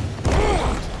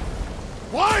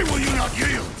 Why will you not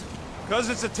yield? Because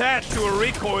it's attached to a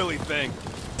recoily thing.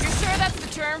 You're sure that's the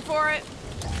term for it?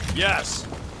 Yes.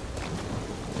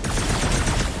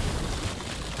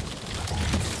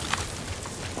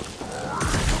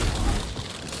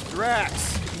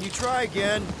 Drax, can you try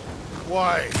again?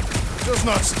 Why? It does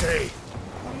not stay.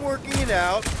 I'm working it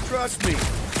out. Trust me.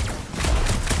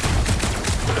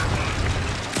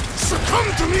 Succumb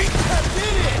to me! I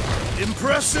did it!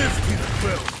 Impressive, Peter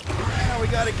Quill. Now we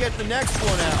gotta get the next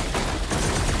one out.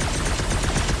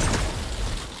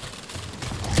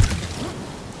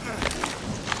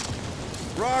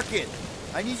 Rocket,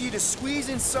 I need you to squeeze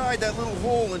inside that little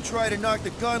hole and try to knock the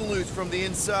gun loose from the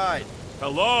inside.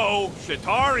 Hello,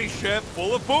 Shatari ship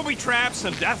full of booby traps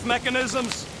and death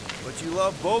mechanisms. But you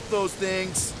love both those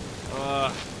things.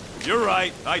 You're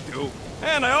right, I do.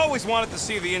 And I always wanted to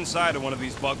see the inside of one of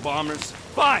these bug bombers.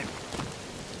 Fine.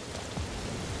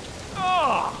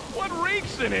 Oh, what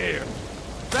reeks in here?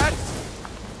 That's...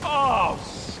 Oh,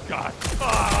 Scott.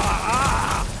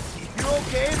 You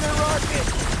okay there, Rocket?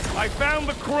 I found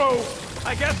the crew.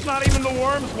 I guess not even the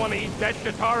worms want to eat dead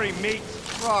Shatari meat.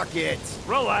 Rocket.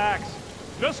 Relax.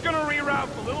 Just gonna reroute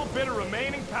a little bit of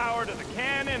remaining power to the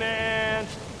cannon and...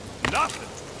 nothing.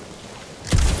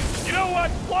 You know what?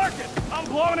 Clark it! I'm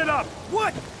blowing it up!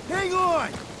 What? Hang on!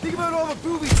 Think about all the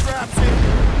booby traps in...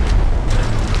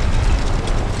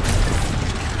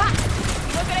 Ha!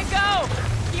 Look at it go!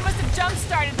 He must have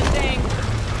jump-started the thing.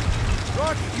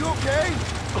 Rocket, you okay?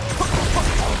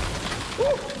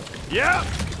 Yeah!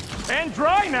 And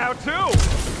dry now, too!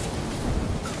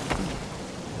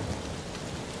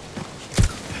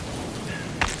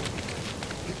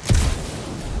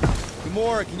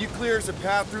 Gamora, can you clear us a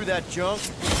path through that junk?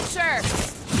 Sure.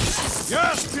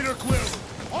 Yes, Peter Quill!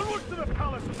 Onward to the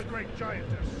palace of the great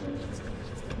giantess!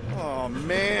 Oh,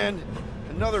 man.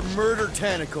 Another murder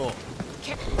tentacle.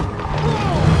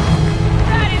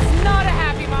 That is not a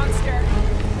happy monster.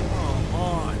 Come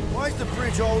on. Why is the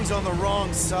bridge always on the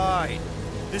wrong side?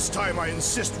 This time I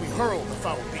insist we hurl the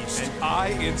foul beast. And I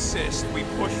insist we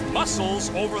push muscles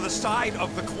over the side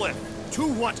of the cliff. To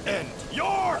what end?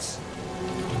 Yours!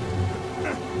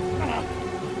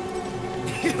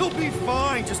 He'll be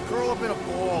fine. Just curl up in a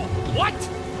ball. What?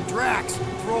 Drax,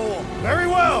 control him. Very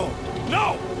well!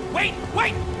 No! Wait!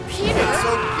 Wait! Peter! It's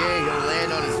okay. He'll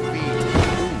land on his feet.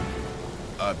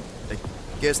 I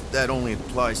guess that only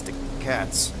applies to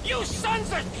cats. You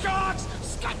sons of dogs!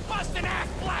 Scut-busting ass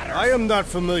bladders! I am not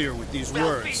familiar with these Filthy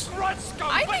words. grunt scum,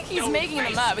 I but think he's you making them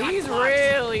face up. cut He's butts.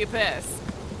 really pissed.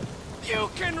 You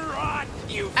can rot,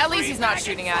 you At least he's not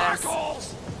free-bagging shooting at us.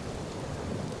 farkholes.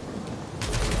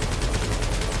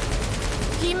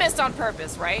 He missed on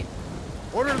purpose, right?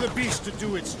 Order the beast to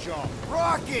do its job.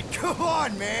 Rocket, come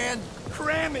on, man.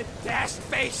 Cram it, dash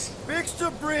face! Fix the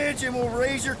bridge and we'll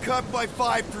raise your cut by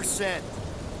 5%.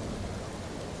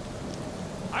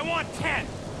 I want 10!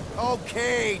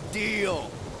 Okay, deal.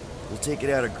 We'll take it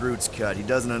out of Groot's cut. He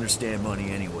doesn't understand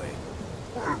money anyway.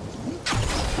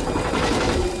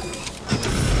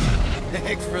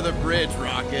 Thanks for the bridge,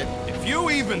 Rocket. If you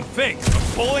even think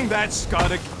of pulling that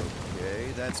scud again...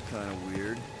 Okay, that's kind of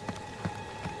weird.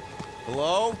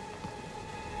 Hello?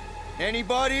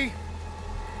 Anybody?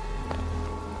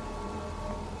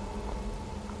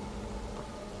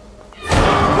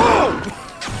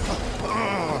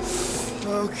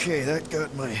 Whoa! Okay, that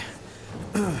got my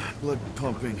blood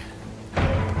pumping.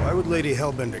 Why would Lady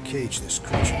Hellbender cage this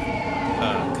creature?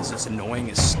 Because it's annoying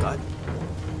as scud.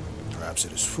 Perhaps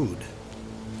it is food.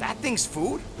 That thing's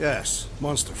food? Yes,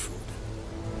 monster food.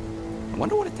 I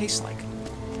wonder what it tastes like.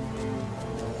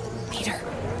 Peter,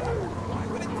 Why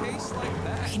would it taste like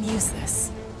that? we can use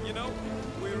this. You know,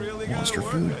 we really Monster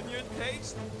gotta food. work on your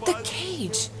taste The buds.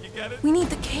 cage. You get it? We need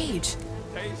the cage.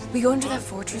 Taste We go into that buds.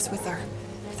 fortress with our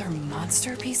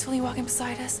monster peacefully walking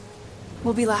beside us.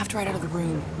 We'll be laughed right out of the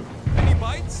room. Any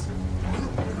bites?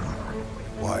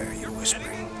 Why are you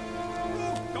whispering?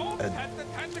 Don't pet the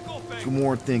tentacle thing.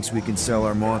 Gamorrean thinks we can sell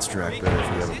our monster act better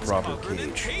if we have a It's proper covered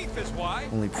in cage. teeth is why.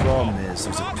 Only problem is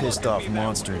there's a pissed off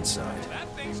monster inside. That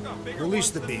thing's got bigger Release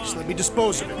ones the than beast. mine. Let me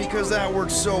dispose of it. Because that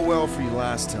worked so well for you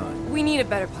last time. We need a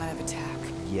better plan of attack.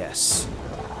 Yes.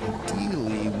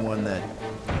 Ideally, one that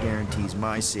guarantees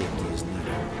my safety as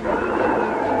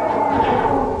leader.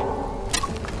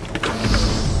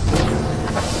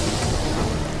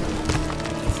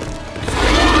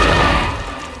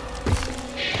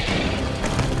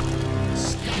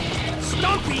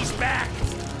 Stumpy's back!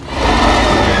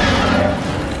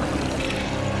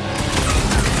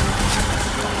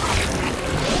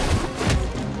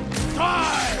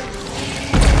 Die!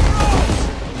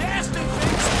 Nasty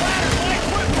things splattered my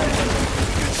equipment!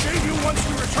 We can shave you once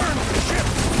we return to the ship!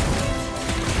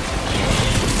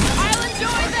 I'll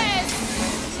enjoy this!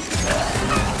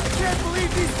 I can't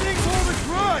believe these things hold a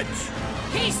grudge!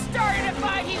 He started a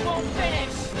fight he won't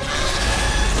finish!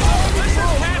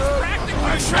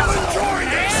 I shall enjoy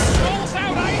this! Rolls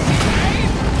out icy,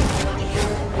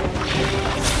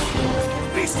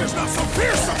 Beast is not so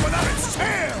fearsome without its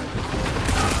tail!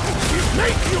 You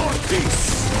make your peace!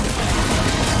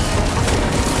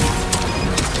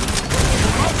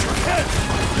 Out your head!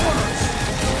 Orders!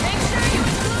 Make sure you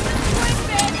include the twin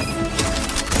bits!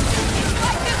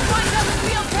 Like this one doesn't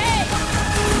feel paid!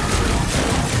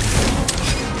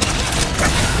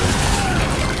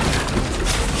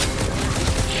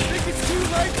 Think it's too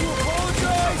late to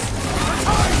apologize? The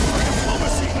time for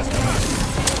diplomacy has passed!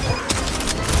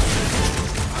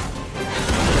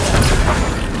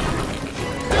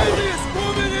 Deadliest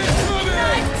woman incoming!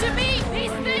 Nice to meet!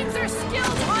 These things are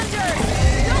skilled hunters!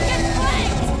 Don't get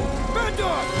flanked! Mad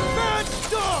dog! Mad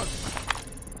dog!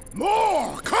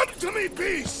 More! Come to me,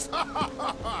 beast!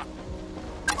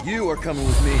 You are coming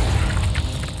with me.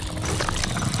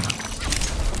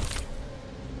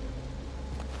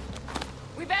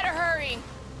 We better hurry!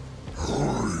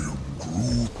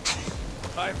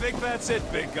 I think that's it,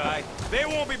 big guy. They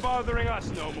won't be bothering us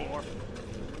no more.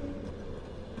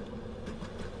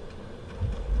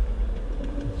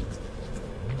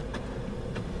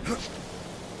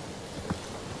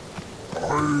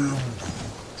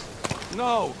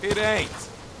 No, it ain't.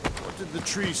 What did the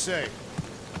tree say?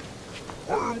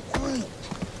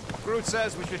 Groot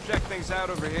says we should check things out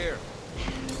over here.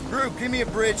 Groot, give me a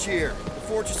bridge here. The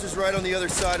fortress is right on the other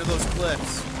side of those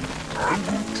cliffs.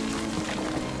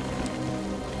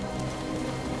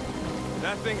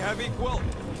 That thing heavy, Quill?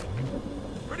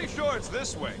 Pretty sure it's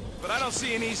this way, but I don't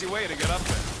see an easy way to get up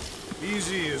there.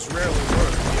 Easy is rarely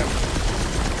work.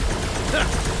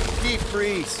 Deep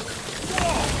freeze.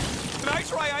 Whoa! Did I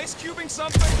try ice cubing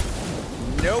something?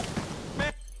 Nope.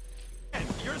 Man,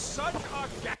 you're such a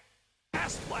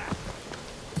gas blast.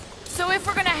 So if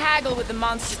we're gonna haggle with the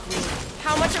Monster Queen,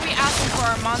 how much are we asking for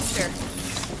our monster?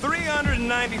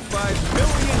 395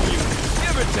 million units,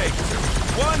 give or take.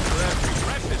 One for every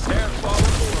precious hair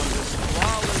follicle on this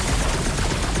flawless...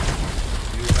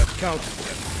 You have counted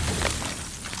them.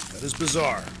 That is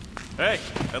bizarre. Hey,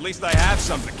 at least I have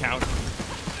some to count.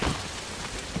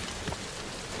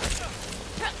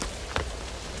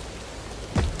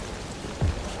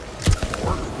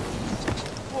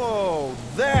 Whoa,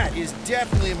 that is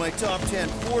definitely in my top 10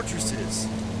 fortresses.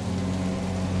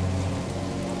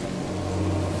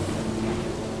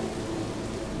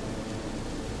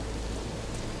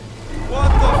 What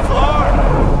the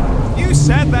flar? You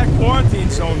said that quarantine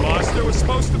zone monster was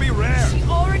supposed to be rare. She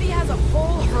already has a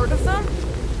whole herd of them?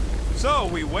 So,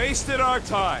 we wasted our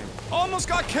time. Almost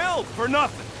got killed for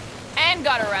nothing. And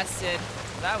got arrested.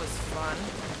 That was fun.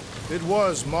 It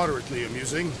was moderately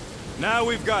amusing. Now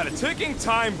we've got a ticking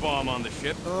time bomb on the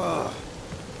ship.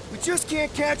 We just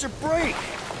can't catch a break.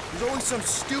 There's always some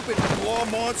stupid claw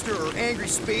monster or angry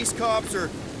space cops or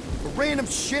a random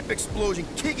ship explosion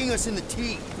kicking us in the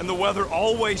teeth. And the weather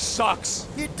always sucks.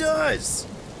 It does.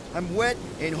 I'm wet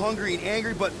and hungry and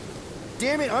angry, but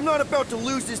damn it, I'm not about to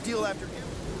lose this deal after...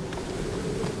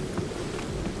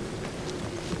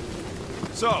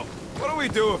 So, what do we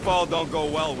do if all don't go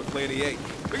well with Lady 8?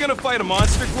 We're gonna fight a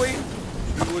monster queen?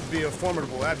 You would be a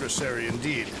formidable adversary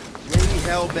indeed. Lady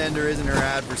Hellbender isn't her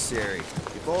adversary.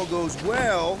 If all goes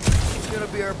well, she's gonna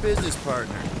be our business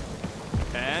partner.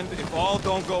 And if all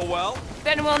don't go well?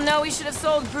 Then we'll know we should have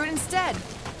sold Brute instead.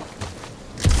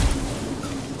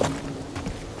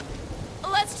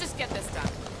 Let's just get this done.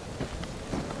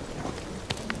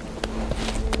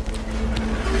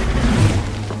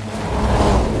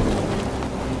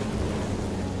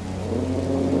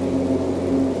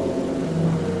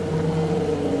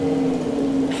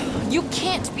 You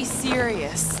can't be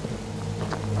serious.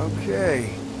 Okay.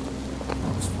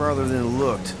 It's farther than it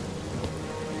looked.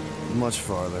 Much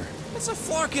farther. It's a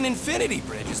Flarkin infinity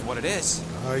bridge is what it is.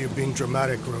 You're being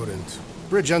dramatic, Rodent.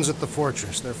 Bridge ends at the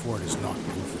fortress, therefore it is not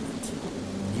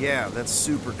infinite. Yeah, that's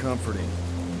super comforting.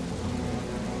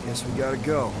 Guess we gotta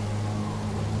go.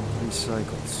 3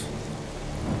 cycles.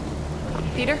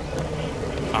 Peter?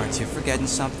 Aren't you forgetting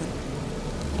something?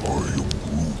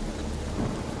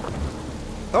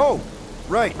 Oh,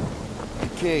 right. The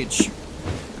cage.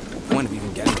 Point of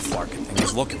even getting the Flarkin thing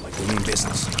is looking like we mean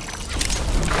business.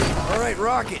 All right,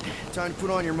 Rocket. Time to put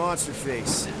on your monster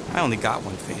face. I only got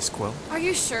one face, Quill. Are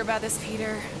you sure about this,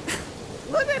 Peter?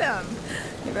 Look at him.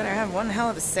 You better have one hell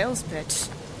of a sales pitch.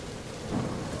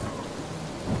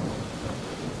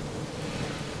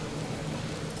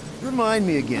 Remind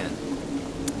me again.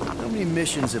 How many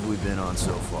missions have we been on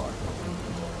so far?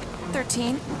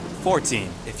 13? 14,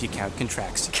 if you count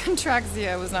Contraxia.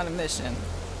 Contraxia was not a mission.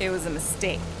 It was a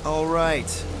mistake. All right.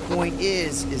 Point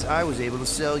is I was able to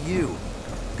sell you.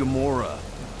 Gamora,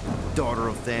 daughter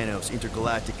of Thanos,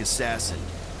 intergalactic assassin.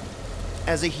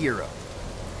 As a hero.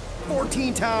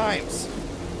 14 times!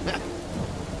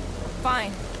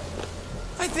 Fine.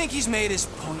 I think he's made his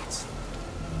point.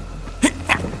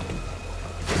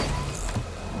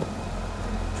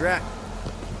 Drac.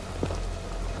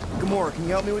 Gamora, can you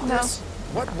help me with No. this?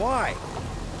 What? Why?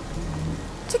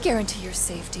 To guarantee your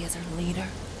safety as our leader.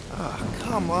 Ah,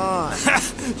 come on.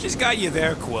 She's got you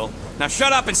there, Quill. Now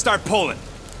shut up and start pulling.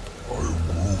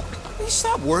 Will you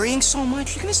stop worrying so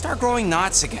much? You're gonna start growing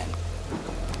knots again.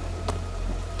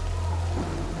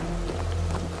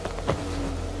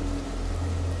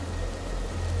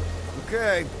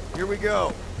 Okay, here we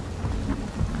go.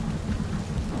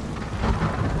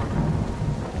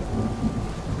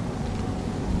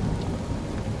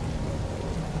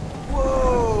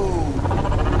 Whoa!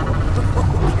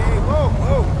 Okay,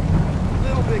 whoa!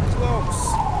 Little bit close.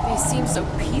 They seem so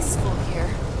peaceful here.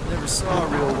 Never saw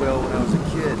real well when I was a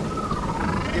kid.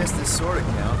 I guess this sort of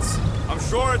counts. I'm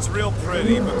sure it's real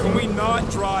pretty, but can we not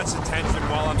draw its attention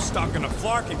while I'm stuck in a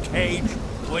Flarkin cage,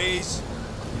 please?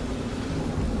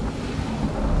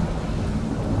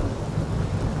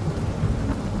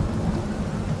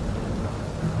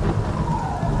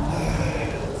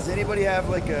 Does anybody have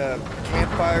like a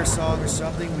campfire song or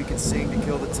something we can sing to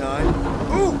kill the time?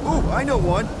 Ooh, I know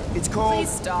one. It's called... Please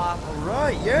stop. All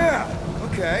right, yeah.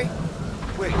 Okay.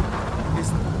 Wait, is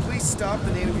Please Stop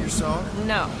the name of your song?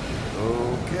 No.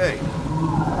 Okay.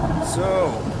 So,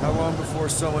 how long before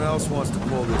someone else wants to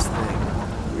pull this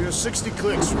thing? We are 60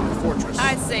 clicks from the fortress.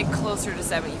 I'd say closer to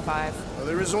 75.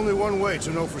 There is only one way to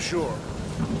know for sure.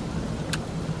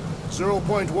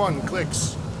 0.1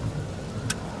 clicks.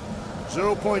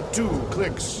 0.2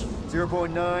 clicks.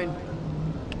 0.9,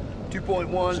 2.1,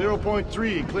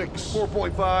 0.3 clicks.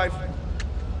 4.5,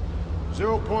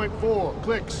 0.4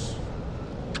 clicks.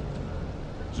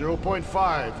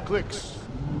 0.5 clicks.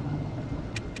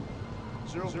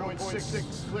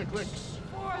 0.6 clicks.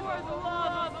 For the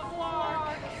love of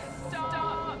Clark,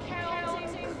 stop counting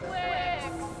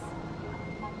clicks.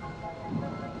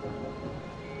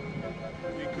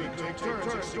 We could take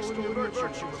turns extolling the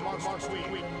virtue of Monster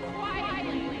Week.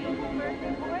 Quietly.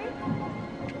 Birthday boy?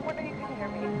 Wonder you can hear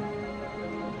me.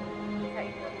 Hey.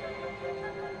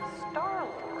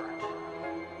 Star-Lord.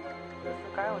 It's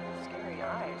the guy with the scary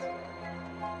eyes.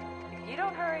 If you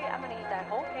don't hurry, I'm gonna eat that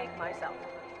whole cake myself.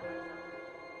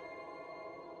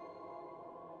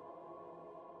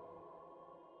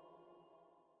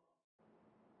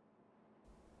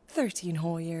 "13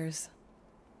 whole years.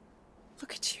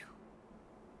 Look at you.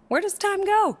 Where does time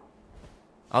go?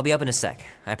 I'll be up in a sec,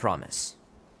 I promise.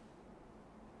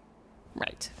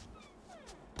 Right.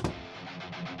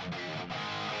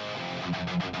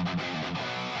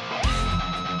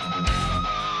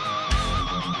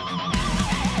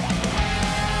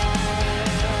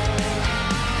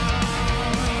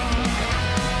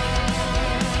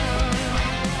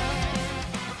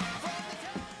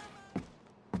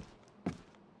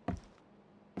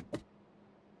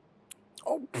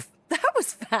 Oh, that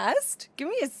was fast. Give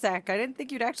me a sec. I didn't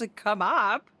think you'd actually come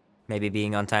up. Maybe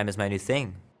being on time is my new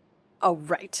thing. Oh,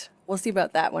 right. We'll see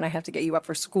about that when I have to get you up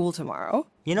for school tomorrow.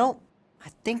 You know, I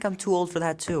think I'm too old for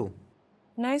that too.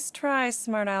 Nice try,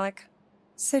 smart Alec.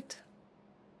 Sit.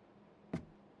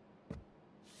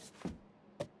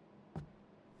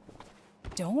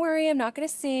 Don't worry, I'm not gonna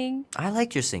sing. I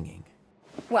like your singing.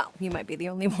 Well, you might be the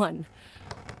only one.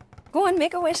 Go on,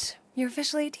 make a wish. You're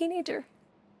officially a teenager.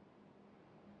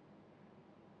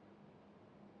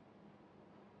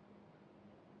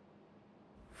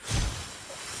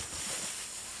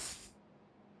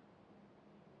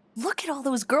 Look at all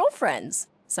those girlfriends.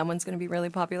 Someone's gonna be really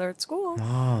popular at school.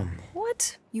 Mom.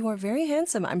 What? You are very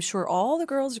handsome. I'm sure all the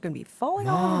girls are gonna be falling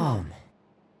all over you. Mom.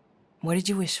 What did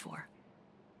you wish for?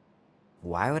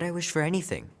 Why would I wish for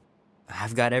anything?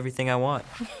 I've got everything I want.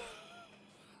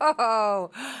 Oh,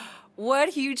 what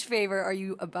huge favor are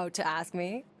you about to ask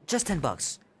me? Just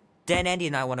 $10. Dan, Andy,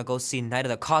 and I want to go see Night of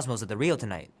the Cosmos at the Rio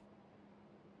tonight.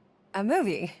 A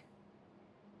movie?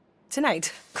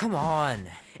 Tonight? Come on.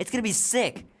 It's gonna be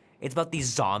sick. It's about these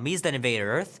zombies that invade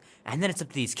Earth, and then it's up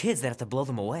to these kids that have to blow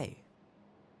them away.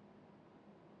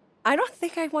 I don't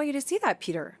think I want you to see that,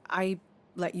 Peter. I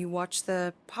let you watch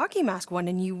the hockey mask one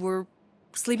and you were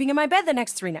sleeping in my bed the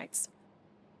next 3 nights.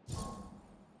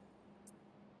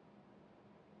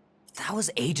 That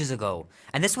was ages ago.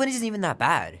 And this one isn't even that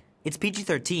bad. It's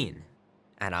PG-13.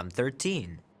 And I'm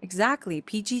 13. Exactly.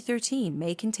 PG-13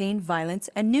 may contain violence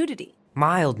and nudity.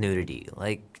 Mild nudity,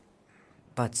 like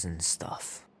butts and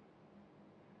stuff.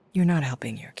 You're not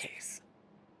helping your case.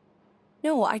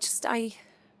 No, I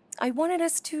wanted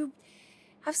us to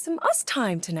have some us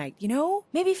time tonight, you know?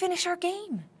 Maybe finish our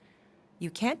game. You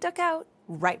can't duck out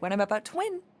right when I'm about to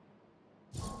win.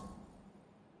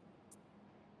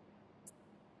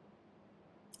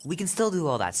 We can still do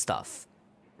all that stuff.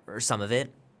 Or some of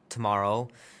it. Tomorrow.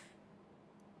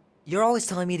 You're always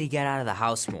telling me to get out of the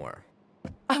house more.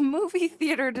 A movie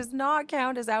theater does not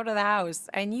count as out of the house,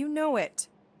 and you know it.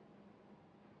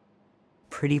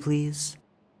 Pretty please?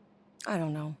 I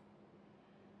don't know.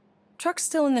 Truck's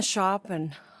still in the shop,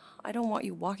 and I don't want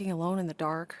you walking alone in the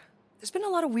dark. There's been a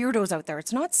lot of weirdos out there.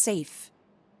 It's not safe.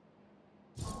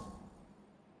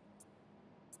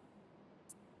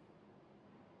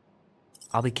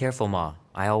 I'll be careful, Ma.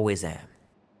 I always am.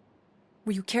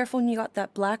 Were you careful when you got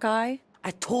that black eye?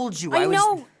 I told you I was...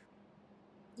 know!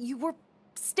 You were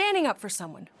standing up for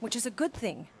someone, which is a good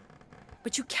thing.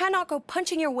 But you cannot go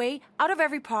punching your way out of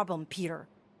every problem, Peter.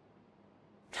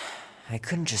 I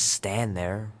couldn't just stand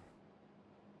there.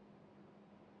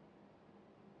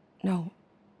 No.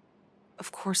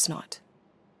 Of course not.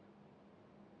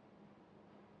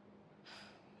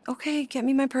 Okay, get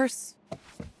me my purse.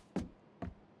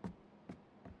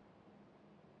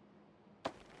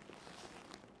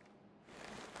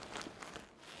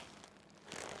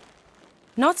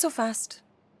 Not so fast.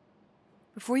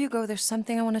 Before you go, there's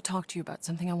something I want to talk to you about,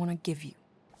 something I want to give you.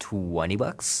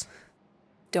 $20?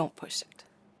 Don't push it.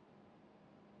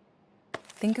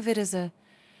 Think of it as a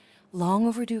long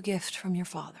overdue gift from your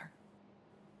father.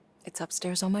 It's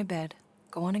upstairs on my bed.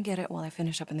 Go on and get it while I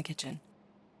finish up in the kitchen.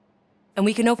 And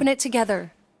we can open it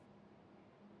together.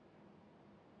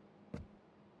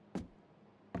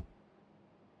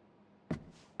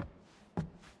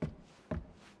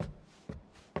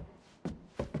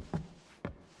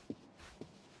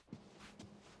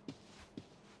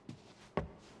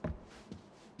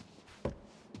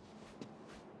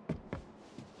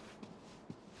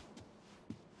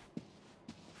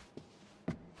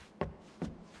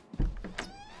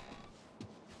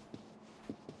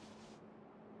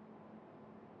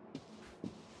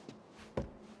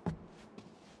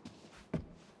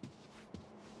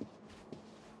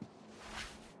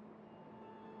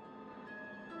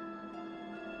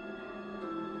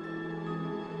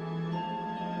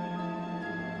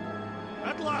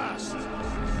 At last!